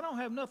says, I don't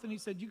have nothing. He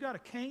said, you got a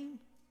cane?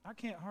 I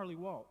can't hardly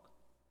walk.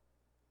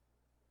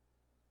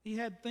 He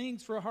had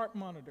things for a heart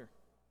monitor.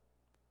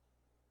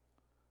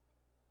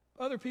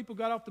 Other people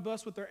got off the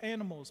bus with their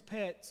animals,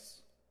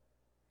 pets.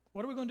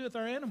 What are we going to do with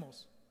our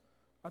animals?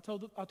 I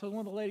told one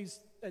of the ladies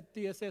at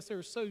DSS, they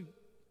were so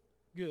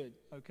good,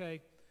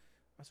 okay?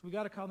 I said, we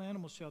got to call the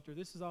animal shelter.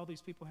 This is all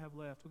these people have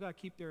left. We got to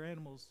keep their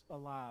animals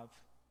alive,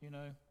 you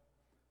know.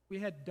 We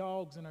had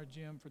dogs in our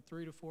gym for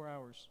 3 to 4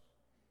 hours,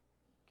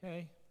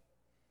 okay?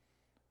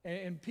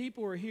 And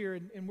people were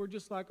here, and we're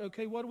just like,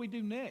 okay, what do we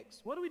do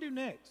next? What do we do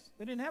next?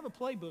 They didn't have a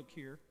playbook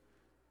here.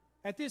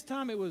 At this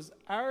time, it was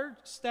our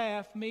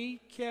staff,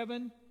 me,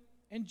 Kevin,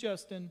 and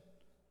Justin,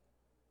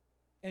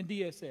 and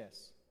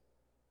DSS.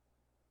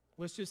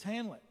 Let's just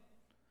handle it.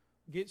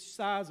 Get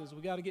sizes.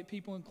 We got to get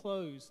people in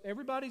clothes.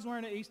 Everybody's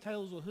wearing an East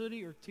Taylorsville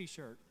hoodie or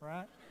T-shirt,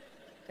 right?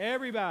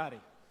 Everybody.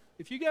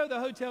 If you go to the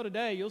hotel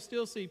today, you'll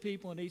still see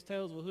people in East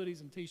Taylorsville hoodies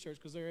and T-shirts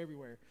because they're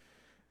everywhere.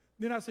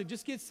 Then I said,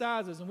 just get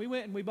sizes. And we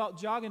went and we bought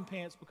jogging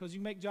pants because you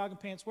can make jogging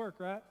pants work,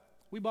 right?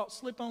 We bought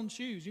slip-on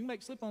shoes. You can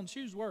make slip-on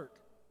shoes work,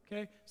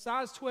 okay?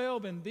 Size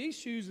 12 in these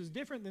shoes is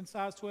different than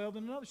size 12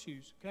 in other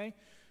shoes, okay?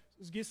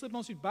 So get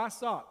slip-on shoes. Buy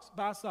socks.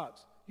 Buy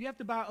socks. You have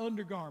to buy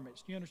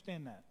undergarments. Do you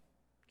understand that?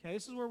 Okay,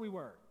 this is where we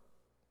were,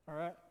 all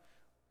right?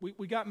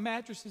 We got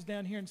mattresses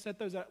down here and set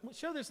those out.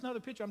 Show this another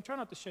picture. I'm trying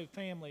not to show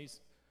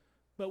families.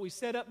 But we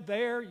set up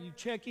there. You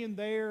check in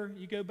there.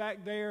 You go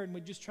back there, and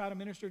we just try to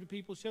minister to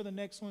people. Show the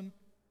next one.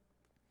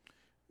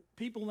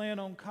 People land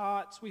on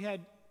cots. We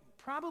had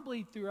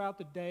probably throughout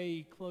the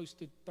day close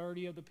to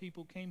 30 of the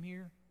people came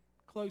here.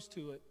 Close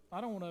to it.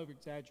 I don't want to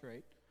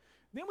over-exaggerate.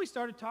 Then we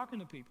started talking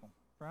to people,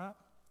 right?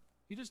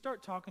 You just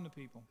start talking to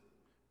people.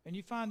 And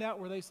you find out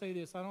where they say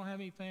this, I don't have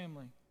any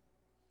family.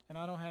 And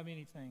I don't have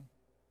anything.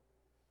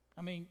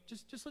 I mean,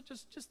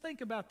 just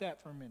think about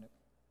that for a minute.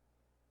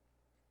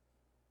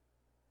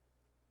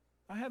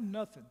 I have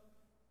nothing.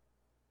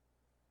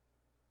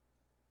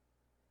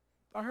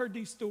 I heard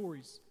these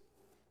stories.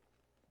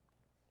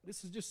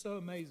 This is just so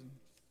amazing.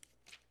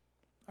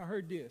 I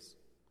heard this.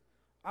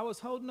 I was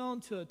holding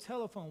on to a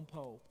telephone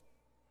pole,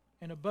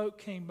 and a boat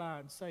came by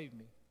and saved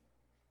me.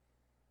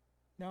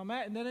 Now,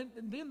 and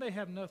then they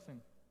have nothing.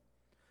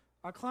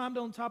 I climbed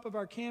on top of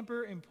our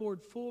camper and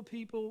poured four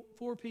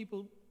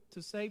people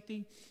to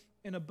safety,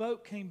 and a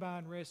boat came by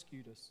and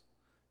rescued us.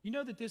 You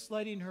know that this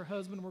lady and her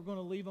husband were going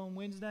to leave on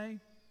Wednesday?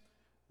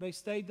 They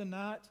stayed the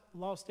night,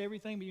 lost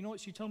everything, but you know what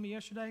she told me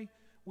yesterday?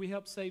 We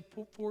helped save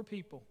 4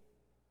 people.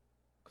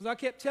 Because I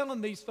kept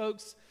telling these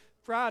folks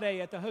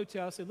Friday at the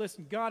hotel, I said,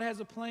 listen, God has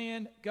a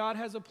plan, God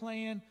has a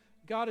plan,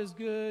 God is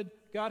good,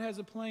 God has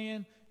a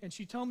plan. And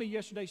she told me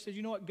yesterday, she said,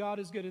 you know what, God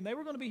is good. And they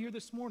were going to be here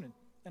this morning.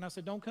 And I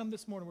said, don't come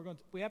this morning,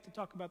 we have to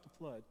talk about the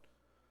flood.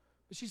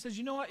 But she says,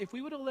 you know what, if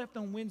we would have left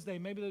on Wednesday,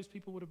 maybe those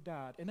people would have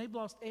died. And they've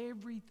lost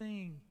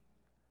everything.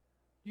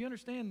 Do you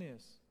understand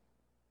this?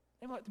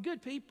 They're like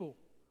good people.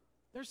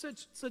 They're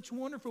such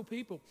wonderful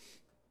people.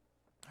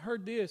 I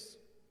heard this.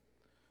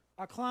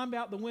 I climbed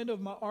out the window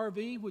of my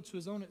RV, which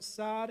was on its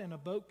side, and a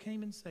boat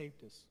came and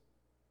saved us.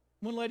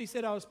 One lady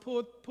said I was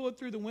pulled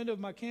through the window of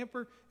my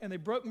camper, and they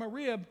broke my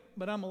rib,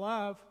 but I'm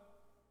alive.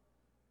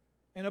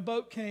 And a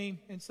boat came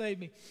and saved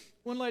me.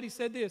 One lady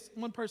said this.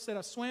 One person said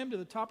I swam to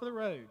the top of the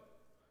road.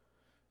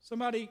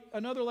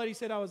 Another lady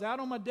said I was out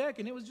on my deck,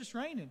 and it was just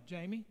raining,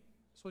 Jamie.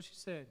 That's what she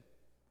said.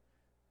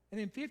 And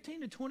then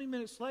 15 to 20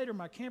 minutes later,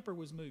 my camper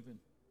was moving,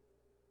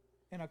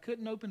 and I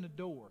couldn't open the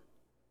door.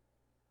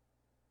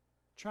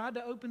 Tried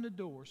to open the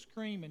door,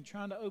 screaming,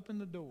 trying to open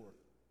the door.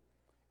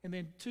 And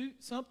then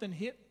something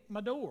hit my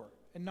door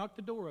and knocked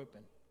the door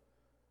open.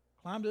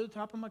 Climbed to the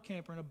top of my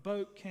camper, and a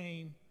boat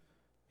came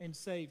and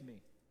saved me.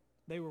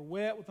 They were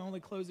wet with the only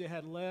clothes they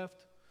had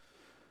left.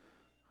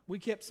 We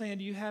kept saying,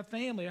 do you have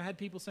family? I had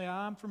people say,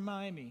 I'm from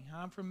Miami.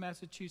 I'm from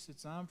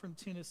Massachusetts. I'm from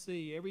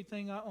Tennessee.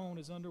 Everything I own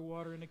is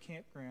underwater in a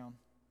campground.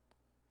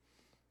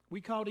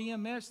 We called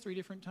EMS 3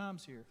 different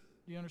times here.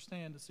 Do you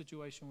understand the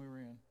situation we were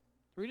in?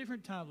 3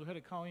 different times we had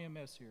to call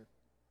EMS here,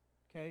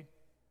 okay,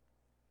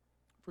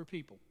 for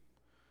people.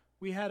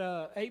 We had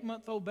a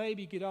 8-month-old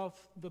baby get off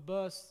the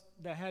bus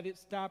that had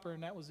its diaper,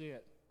 and that was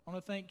it. I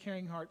want to thank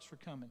Caring Hearts for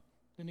coming,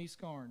 Denise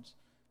Carnes,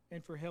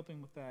 and for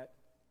helping with that.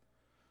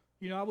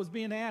 You know, I was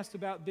being asked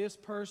about this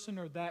person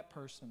or that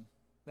person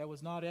that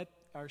was not at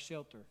our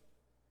shelter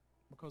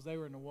because they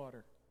were in the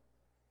water.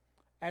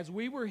 As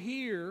we were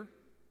here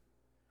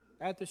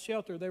at the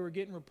shelter, they were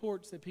getting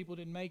reports that people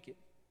didn't make it.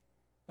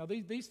 Now,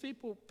 these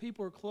people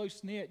are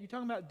close-knit. You're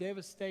talking about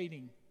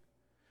devastating.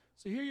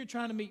 So here you're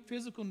trying to meet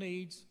physical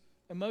needs,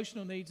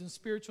 emotional needs, and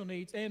spiritual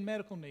needs, and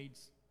medical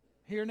needs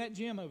here in that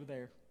gym over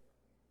there.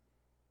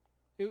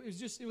 It was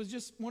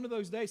just one of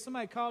those days.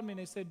 Somebody called me and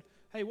they said,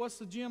 "Hey, what's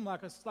the gym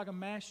like?" It's like a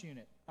MASH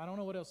unit. I don't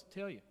know what else to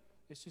tell you.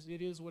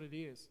 It is what it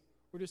is.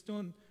 We're just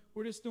doing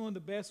the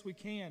best we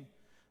can.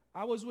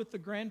 I was with the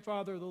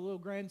grandfather of the little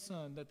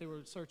grandson that they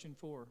were searching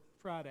for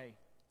Friday.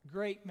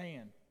 Great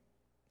man.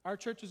 Our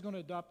church is going to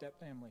adopt that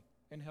family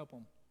and help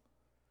them.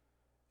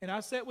 And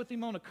I sat with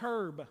him on a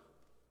curb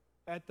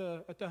at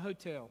the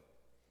hotel,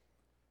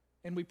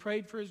 and we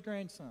prayed for his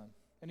grandson.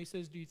 And he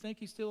says, "Do you think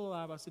he's still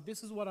alive?" I said,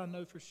 "This is what I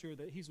know for sure,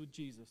 that he's with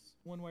Jesus,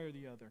 one way or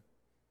the other."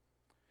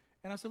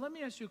 And I said, "Let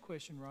me ask you a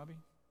question, Robbie."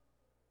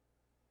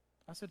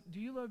 I said, "Do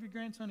you love your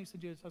grandson?" He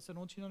said, "Yes." I said, "I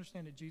want you to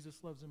understand that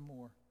Jesus loves him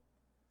more.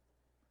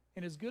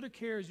 And as good a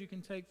care as you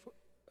can take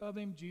of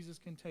him, Jesus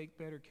can take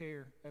better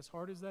care, as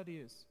hard as that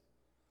is,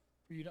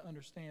 for you to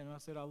understand." And I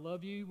said, "I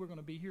love you. We're going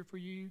to be here for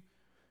you."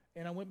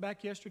 And I went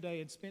back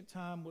yesterday and spent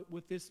time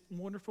with this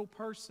wonderful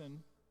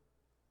person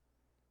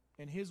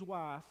and his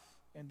wife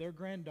and their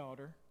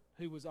granddaughter,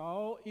 who was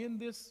all in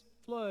this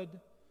flood,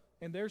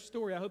 and their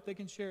story. I hope they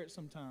can share it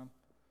sometime.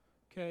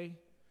 Okay?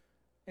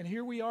 And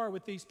here we are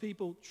with these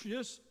people,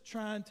 just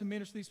trying to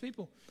minister to these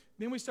people.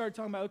 Then we started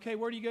talking about, okay,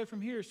 where do you go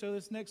from here? So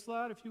this next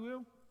slide, if you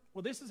will.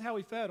 Well, this is how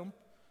we fed them.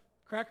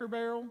 Cracker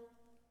Barrel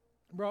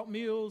brought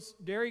meals.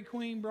 Dairy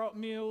Queen brought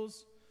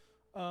meals.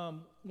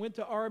 Went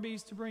to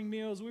Arby's to bring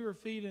meals. We were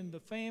feeding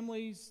the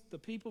families, the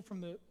people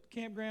from the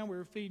campground. We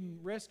were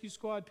feeding rescue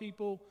squad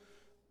people,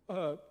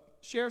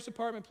 sheriff's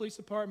department, police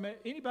department.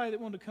 Anybody that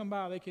wanted to come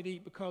by, they could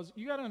eat, because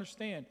you got to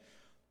understand,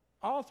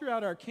 all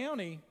throughout our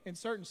county, in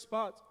certain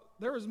spots,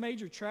 there was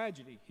major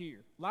tragedy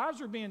here. Lives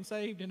were being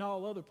saved in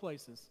all other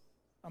places.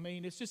 I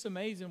mean, it's just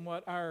amazing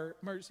what our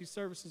emergency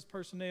services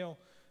personnel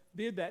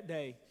did that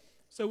day.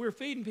 So we're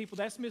feeding people.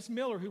 That's Miss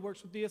Miller, who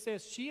works with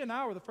DSS. She and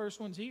I were the first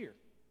ones here.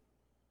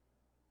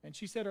 And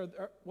she said,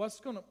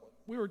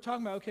 we were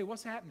talking about, okay,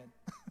 what's happening?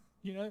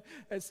 You know,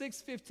 at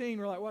 6:15,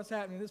 we're like, what's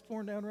happening? It's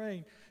pouring down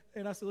rain.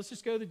 And I said, let's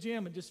just go to the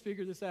gym and just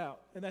figure this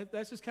out. And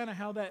that's just kind of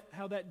how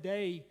that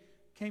day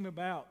came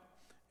about.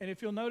 And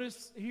if you'll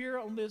notice here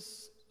on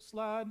this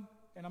slide,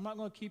 and I'm not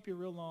going to keep you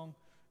real long,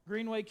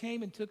 Greenway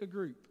came and took a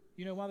group.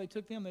 You know why they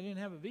took them? They didn't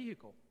have a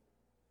vehicle.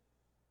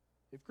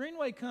 If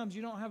Greenway comes,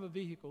 you don't have a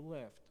vehicle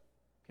left,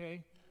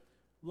 okay?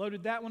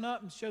 Loaded that one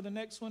up and show the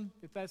next one.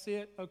 If that's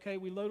it, okay,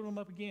 we loaded them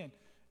up again.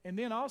 And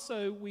then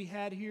also we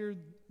had here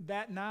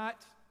that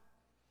night,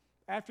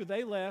 after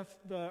they left,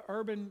 the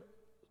urban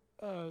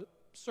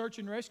search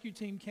and rescue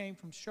team came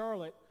from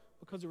Charlotte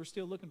because they were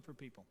still looking for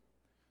people.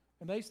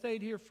 And they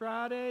stayed here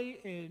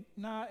Friday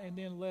night and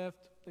then left.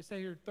 They stayed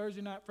here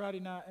Thursday night, Friday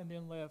night, and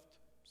then left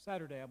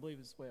Saturday, I believe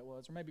is the way it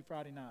was, or maybe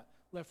Friday night.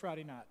 Left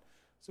Friday night.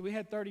 So we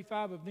had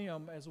 35 of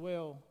them as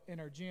well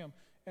in our gym.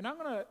 And I'm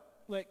going to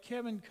let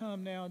Kevin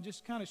come now and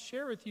just kind of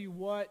share with you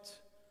what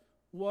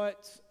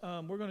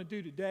we're going to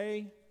do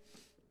today.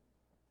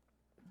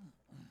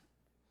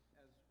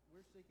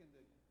 We're seeking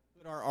to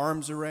put our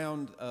arms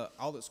around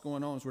all that's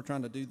going on as we're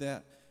trying to do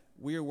that.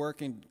 We are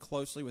working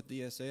closely with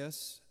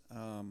DSS.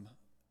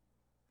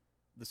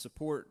 The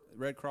support,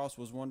 Red Cross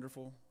was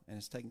wonderful, and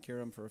it's taken care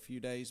of them for a few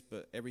days,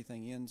 but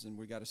everything ends, and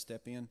we got to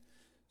step in.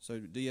 So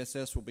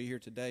DSS will be here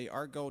today.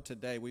 Our goal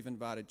today, we've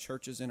invited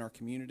churches in our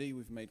community.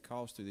 We've made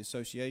calls through the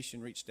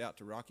association, reached out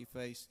to Rocky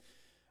Face.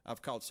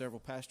 I've called several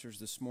pastors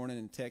this morning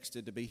and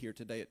texted to be here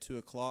today at 2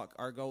 o'clock.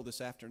 Our goal this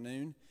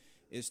afternoon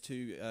is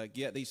to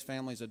get these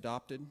families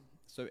adopted.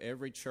 So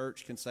every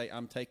church can say,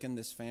 I'm taking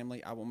this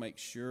family. I will make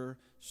sure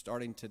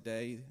starting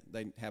today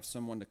they have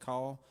someone to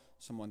call,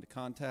 someone to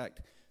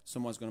contact.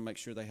 Someone's going to make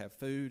sure they have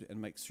food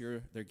and make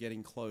sure they're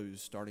getting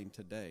clothes starting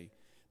today.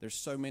 There's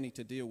so many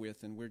to deal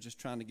with, and we're just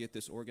trying to get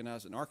this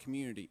organized. In our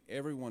community,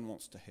 everyone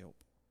wants to help.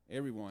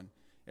 Everyone.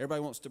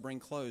 Everybody wants to bring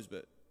clothes,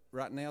 but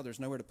right now there's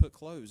nowhere to put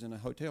clothes in a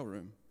hotel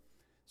room.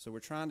 So we're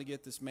trying to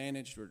get this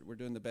managed. We're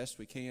doing the best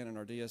we can, and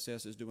our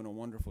DSS is doing a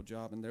wonderful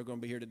job, and they're going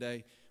to be here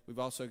today. We've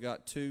also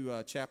got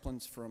two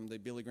chaplains from the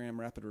Billy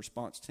Graham Rapid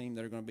Response Team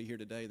that are going to be here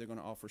today. They're going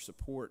to offer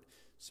support.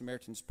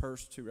 Samaritan's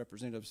Purse, two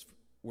representatives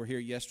were here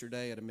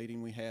yesterday at a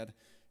meeting we had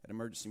at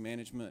Emergency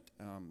Management.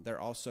 They're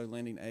also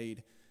lending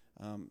aid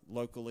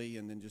locally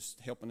and then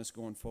just helping us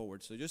going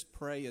forward. So just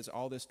pray as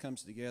all this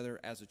comes together.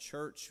 As a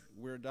church,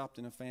 we're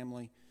adopting a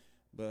family,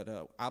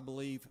 but I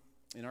believe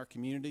in our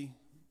community,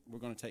 we're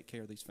going to take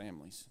care of these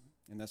families.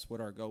 And that's what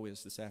our goal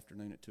is this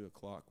afternoon at 2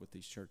 o'clock with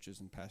these churches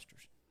and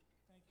pastors.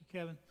 Thank you,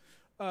 Kevin.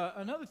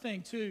 Another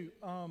thing, too,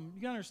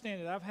 you got to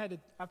understand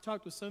that I've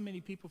talked with so many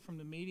people from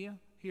the media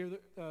here,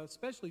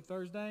 especially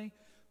Thursday,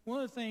 one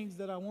of the things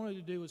that I wanted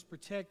to do was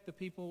protect the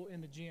people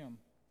in the gym.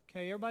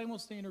 Okay, everybody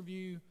wants to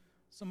interview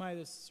somebody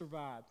that's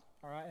survived,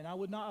 all right? And I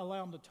would not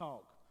allow them to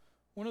talk.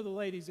 One of the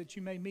ladies that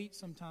you may meet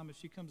sometime if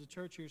she comes to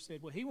church here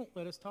said, well, he won't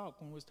let us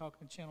talk when we was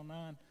talking to Channel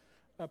 9.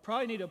 I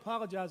probably need to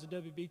apologize to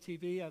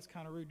WBTV. I was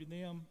kind of rude to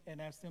them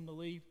and asked them to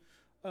leave.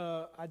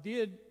 I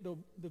did,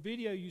 the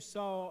video you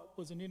saw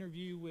was an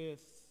interview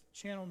with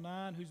Channel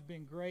 9, who's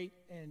been great,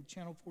 and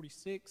Channel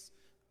 46.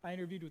 I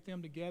interviewed with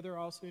them together.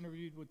 I also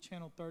interviewed with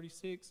Channel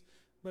 36.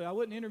 But I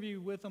wouldn't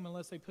interview with them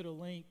unless they put a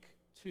link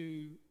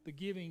to the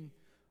giving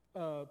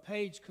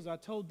page, because I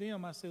told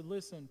them, I said,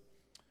 listen,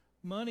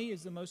 money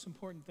is the most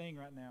important thing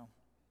right now.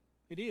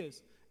 It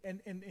is.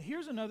 And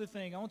here's another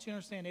thing. I want you to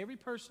understand, every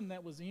person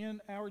that was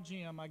in our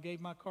gym, I gave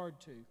my card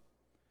to.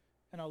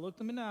 And I looked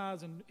them in the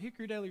eyes, and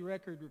Hickory Daily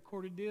Record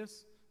recorded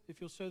this. If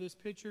you'll show this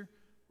picture,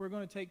 we're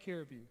going to take care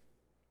of you.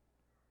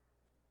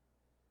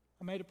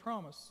 I made a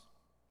promise.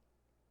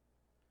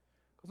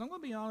 Because I'm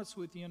going to be honest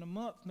with you, in a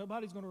month,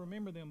 nobody's going to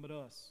remember them but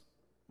us.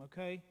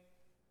 Okay?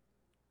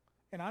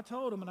 And I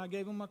told them, and I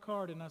gave them my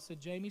card, and I said,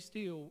 Jamie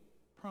Steele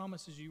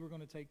promises you we're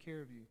going to take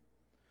care of you.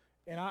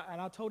 And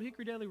I told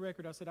Hickory Daily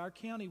Record, I said, our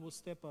county will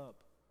step up.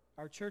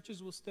 Our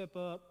churches will step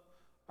up.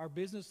 Our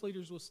business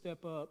leaders will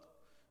step up.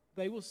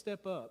 They will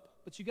step up.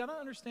 But you got to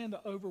understand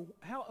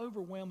how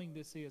overwhelming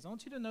this is. I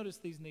want you to notice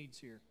these needs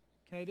here.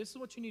 Okay, this is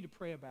what you need to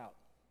pray about.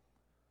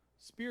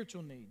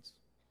 Spiritual needs.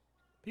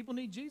 People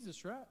need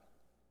Jesus, right?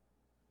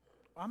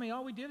 I mean,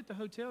 all we did at the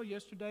hotel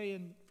yesterday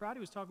and Friday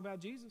was talk about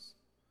Jesus.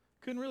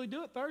 Couldn't really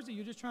do it Thursday.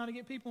 You're just trying to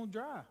get people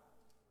dry.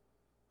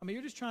 I mean,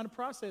 you're just trying to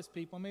process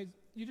people. I mean,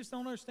 you just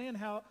don't understand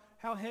how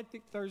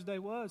hectic Thursday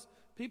was.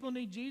 People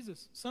need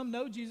Jesus. Some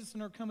know Jesus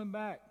and are coming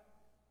back.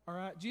 All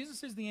right?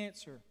 Jesus is the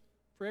answer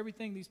for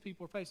everything these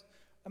people are facing.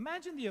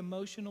 Imagine the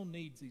emotional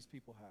needs these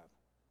people have.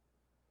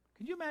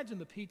 Can you imagine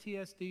the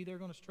PTSD they're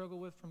going to struggle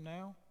with from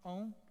now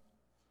on?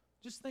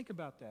 Just think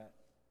about that.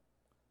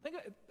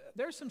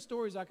 There's some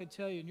stories I could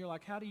tell you, and you're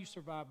like, how do you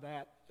survive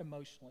that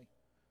emotionally?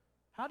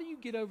 How do you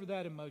get over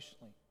that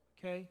emotionally?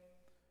 Okay?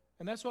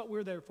 And that's what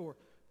we're there for.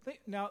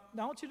 Now,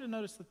 I want you to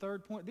notice the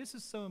third point. This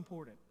is so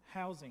important.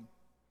 Housing.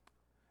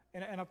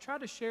 And I've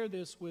tried to share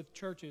this with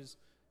churches.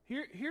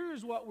 Here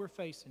is what we're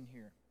facing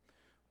here.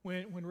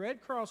 When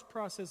Red Cross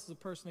processes a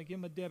person, they give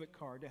them a debit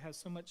card that has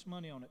so much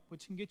money on it,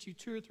 which can get you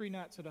 2 or 3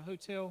 nights at a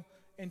hotel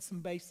and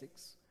some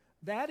basics.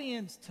 That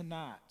ends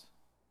tonight.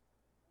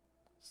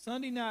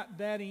 Sunday night,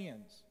 that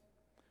ends,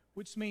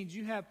 which means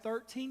you have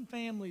 13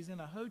 families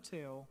in a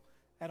hotel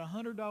at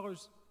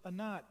 $100 a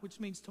night, which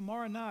means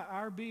tomorrow night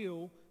our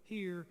bill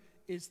here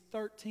is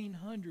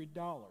 $1,300.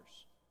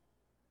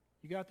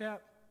 You got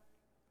that?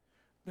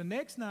 The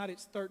next night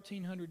it's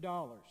 $1,300.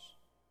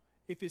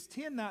 If it's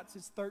 10 nights,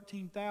 it's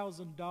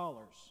 $13,000.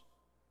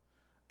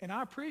 And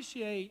I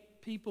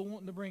appreciate people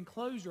wanting to bring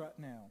clothes right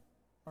now,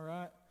 all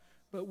right?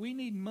 But we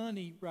need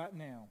money right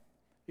now.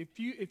 If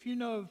you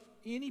know of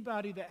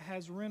anybody that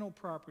has rental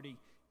property,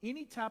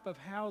 any type of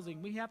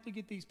housing, we have to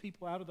get these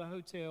people out of the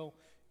hotel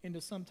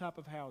into some type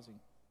of housing,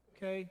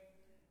 okay?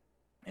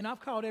 And I've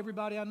called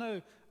everybody I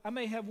know. I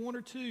may have one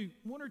or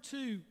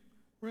two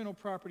rental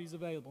properties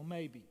available,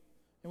 maybe.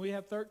 And we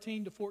have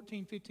 13 to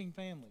 14, 15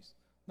 families.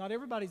 Not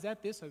everybody's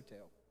at this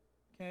hotel,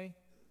 okay?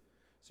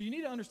 So you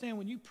need to understand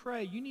when you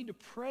pray, you need to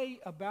pray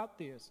about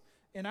this.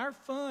 And our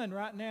fund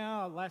right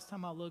now, last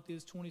time I looked,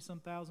 is $20-some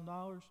thousand.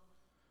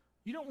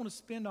 You don't want to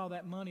spend all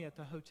that money at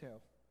the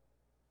hotel.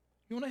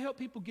 You want to help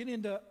people get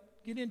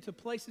into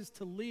places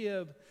to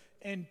live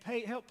and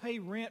help pay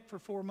rent for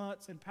 4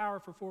 months and power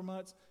for 4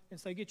 months and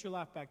say, get your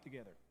life back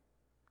together.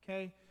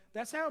 Okay?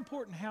 That's how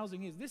important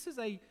housing is.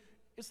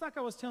 It's like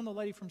I was telling the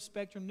lady from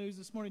Spectrum News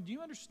this morning. Do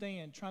you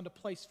understand trying to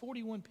place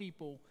 41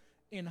 people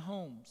in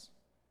homes?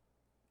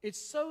 It's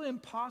so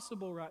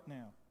impossible right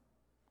now.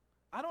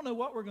 I don't know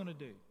what we're going to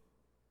do.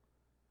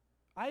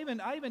 I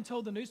even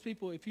told the news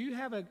people, if you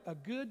have a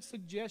good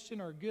suggestion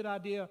or a good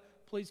idea,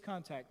 please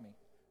contact me.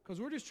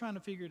 Because we're just trying to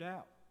figure it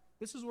out.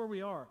 This is where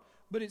we are.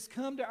 But it's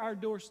come to our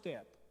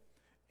doorstep.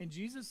 And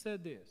Jesus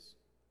said this,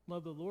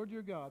 love the Lord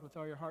your God with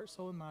all your heart,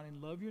 soul, and mind,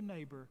 and love your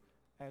neighbor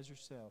as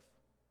yourself.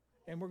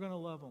 And we're going to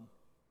love them.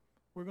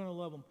 We're going to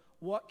love them.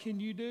 What can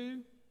you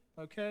do?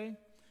 Okay?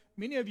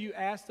 Many of you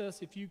asked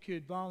us if you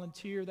could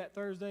volunteer that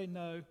Thursday.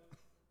 No.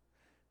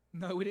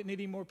 No, we didn't need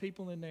any more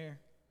people in there.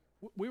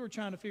 We were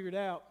trying to figure it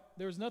out.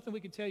 There was nothing we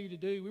could tell you to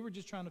do. We were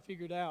just trying to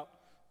figure it out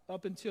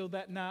up until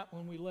that night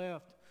when we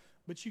left.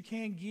 But you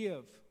can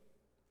give.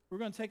 We're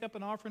going to take up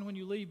an offering when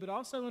you leave, but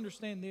also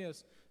understand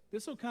this.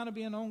 This will kind of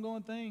be an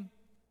ongoing thing.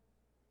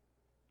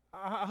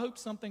 I hope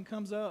something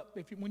comes up.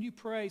 When you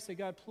pray, say,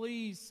 God,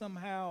 please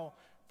somehow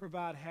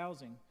provide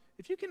housing.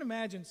 If you can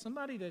imagine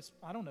somebody that's,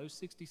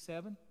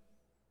 67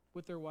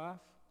 with their wife,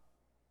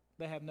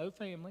 they have no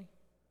family,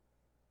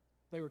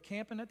 they were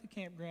camping at the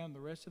campground the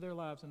rest of their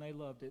lives and they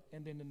loved it,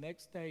 and then the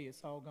next day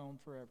it's all gone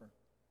forever.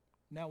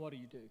 Now what do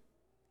you do?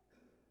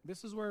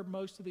 This is where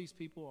most of these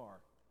people are,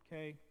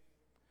 okay?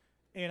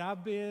 And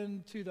I've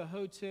been to the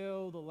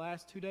hotel the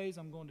last 2 days.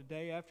 I'm going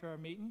today after our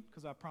meeting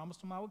because I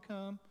promised them I would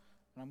come,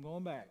 and I'm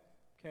going back,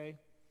 okay?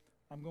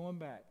 I'm going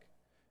back.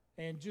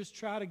 And just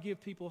try to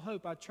give people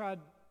hope. I tried,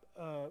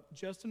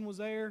 Justin was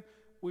there.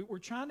 We're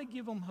trying to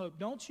give them hope.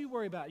 Don't you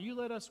worry about it. You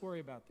let us worry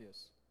about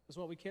this. That's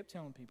what we kept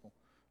telling people.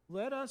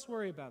 Let us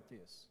worry about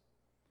this.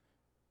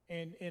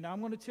 And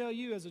I'm going to tell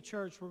you as a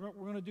church, we're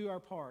going to do our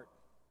part,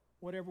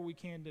 whatever we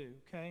can do,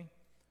 okay?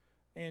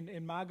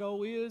 And my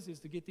goal is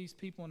to get these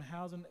people in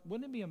housing.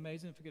 Wouldn't it be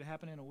amazing if it could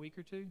happen in a week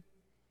or two?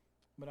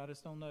 But I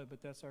just don't know,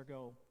 but that's our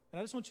goal. And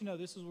I just want you to know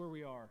this is where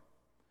we are.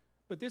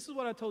 But this is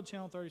what I told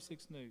Channel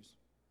 36 News.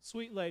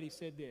 Sweet lady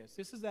said this.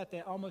 This is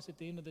almost at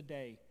the end of the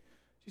day.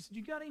 She said,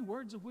 "You got any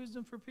words of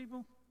wisdom for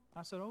people?"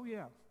 I said, "Oh,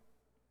 yeah.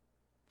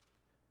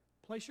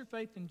 Place your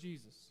faith in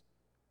Jesus."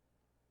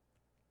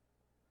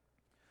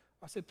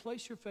 I said,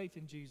 place your faith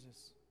in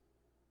Jesus.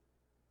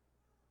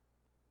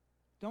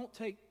 Don't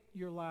take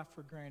your life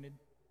for granted.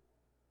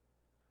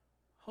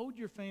 Hold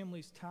your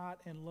families tight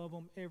and love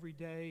them every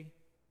day.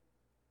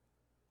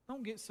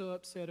 Don't get so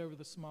upset over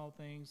the small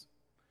things.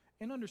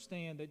 And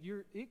understand that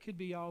it could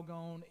be all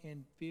gone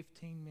in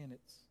 15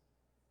 minutes.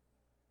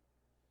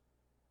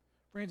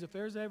 Friends, if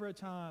there's ever a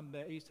time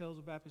that East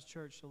Hillsville Baptist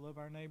Church to love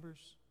our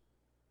neighbors,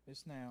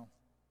 it's now.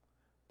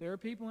 There are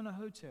people in a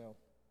hotel.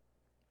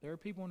 There are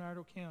people in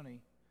Iredell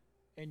County.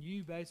 And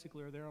you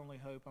basically are their only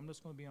hope. I'm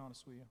just going to be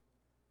honest with you.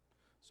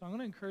 So I'm going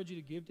to encourage you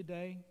to give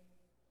today.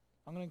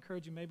 I'm going to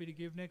encourage you maybe to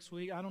give next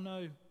week. I don't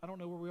know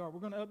where we are. We're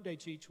going to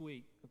update you each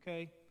week,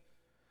 okay?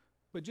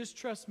 But just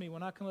trust me,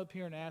 when I come up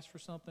here and ask for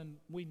something,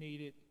 we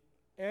need it.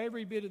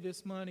 Every bit of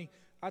this money,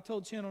 I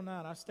told Channel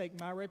 9, I stake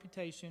my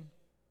reputation,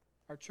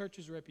 our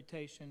church's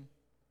reputation,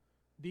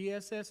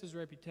 DSS's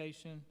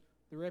reputation,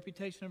 the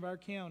reputation of our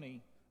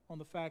county on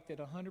the fact that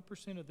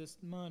 100% of this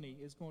money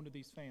is going to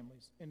these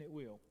families, and it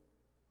will.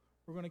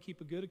 We're going to keep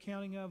a good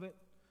accounting of it.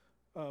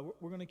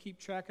 We're going to keep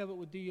track of it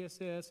with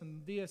DSS,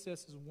 and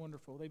DSS is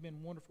wonderful. They've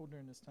been wonderful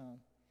during this time.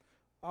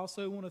 I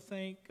also want to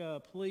thank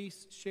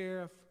police,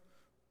 sheriff,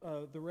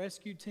 the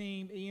rescue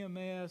team,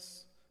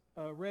 EMS,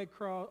 Red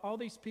Cross, all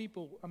these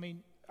people. I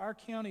mean, our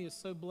county is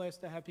so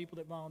blessed to have people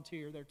that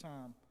volunteer their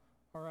time,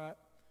 all right,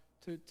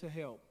 to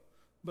help.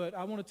 But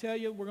I want to tell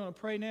you, we're going to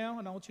pray now,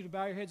 and I want you to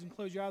bow your heads and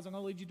close your eyes. I'm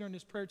going to lead you during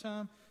this prayer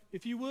time.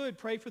 If you would,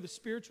 pray for the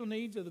spiritual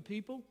needs of the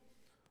people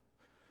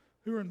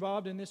who are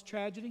involved in this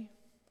tragedy.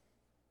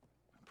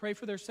 Pray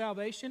for their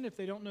salvation if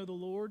they don't know the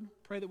Lord.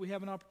 Pray that we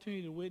have an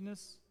opportunity to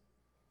witness.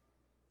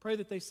 Pray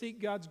that they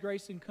seek God's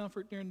grace and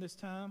comfort during this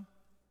time.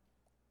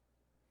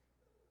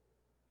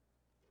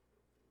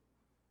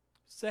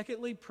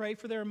 Secondly, pray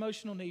for their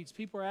emotional needs.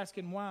 People are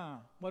asking why.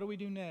 What do we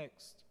do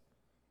next?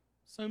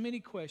 So many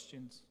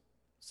questions.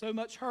 So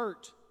much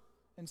hurt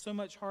and so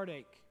much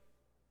heartache.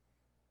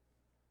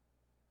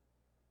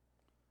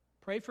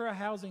 Pray for a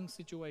housing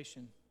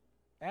situation.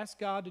 Ask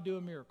God to do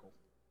a miracle,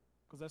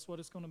 because that's what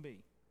it's going to be.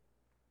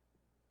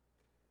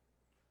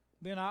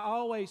 Then I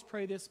always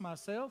pray this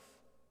myself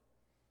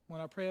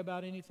when I pray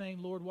about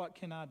anything. Lord, what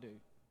can I do?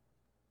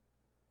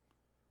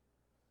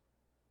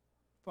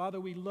 Father,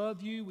 we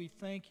love you, we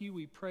thank you,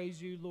 we praise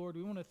you, Lord.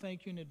 We want to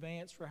thank you in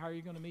advance for how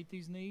you're going to meet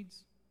these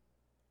needs.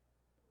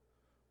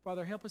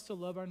 Father, help us to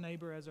love our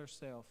neighbor as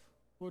ourselves.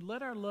 Lord,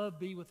 let our love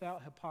be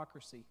without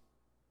hypocrisy.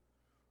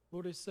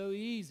 Lord, it's so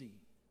easy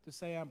to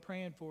say I'm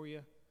praying for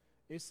you.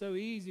 It's so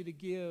easy to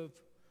give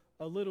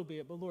a little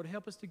bit, but Lord,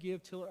 help us to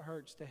give till it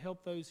hurts, to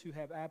help those who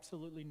have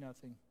absolutely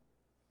nothing.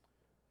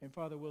 And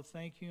Father, we'll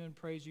thank you and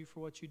praise you for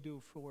what you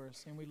do for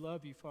us. And we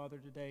love you, Father,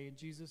 today. In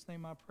Jesus'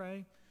 name I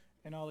pray.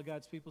 And all of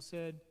God's people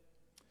said,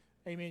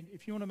 amen.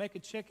 If you want to make a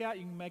checkout,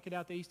 you can make it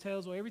out to East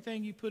Hillsville.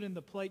 Everything you put in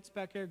the plates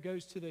back there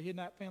goes to the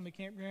Hidden Family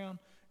Campground.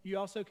 You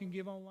also can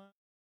give online.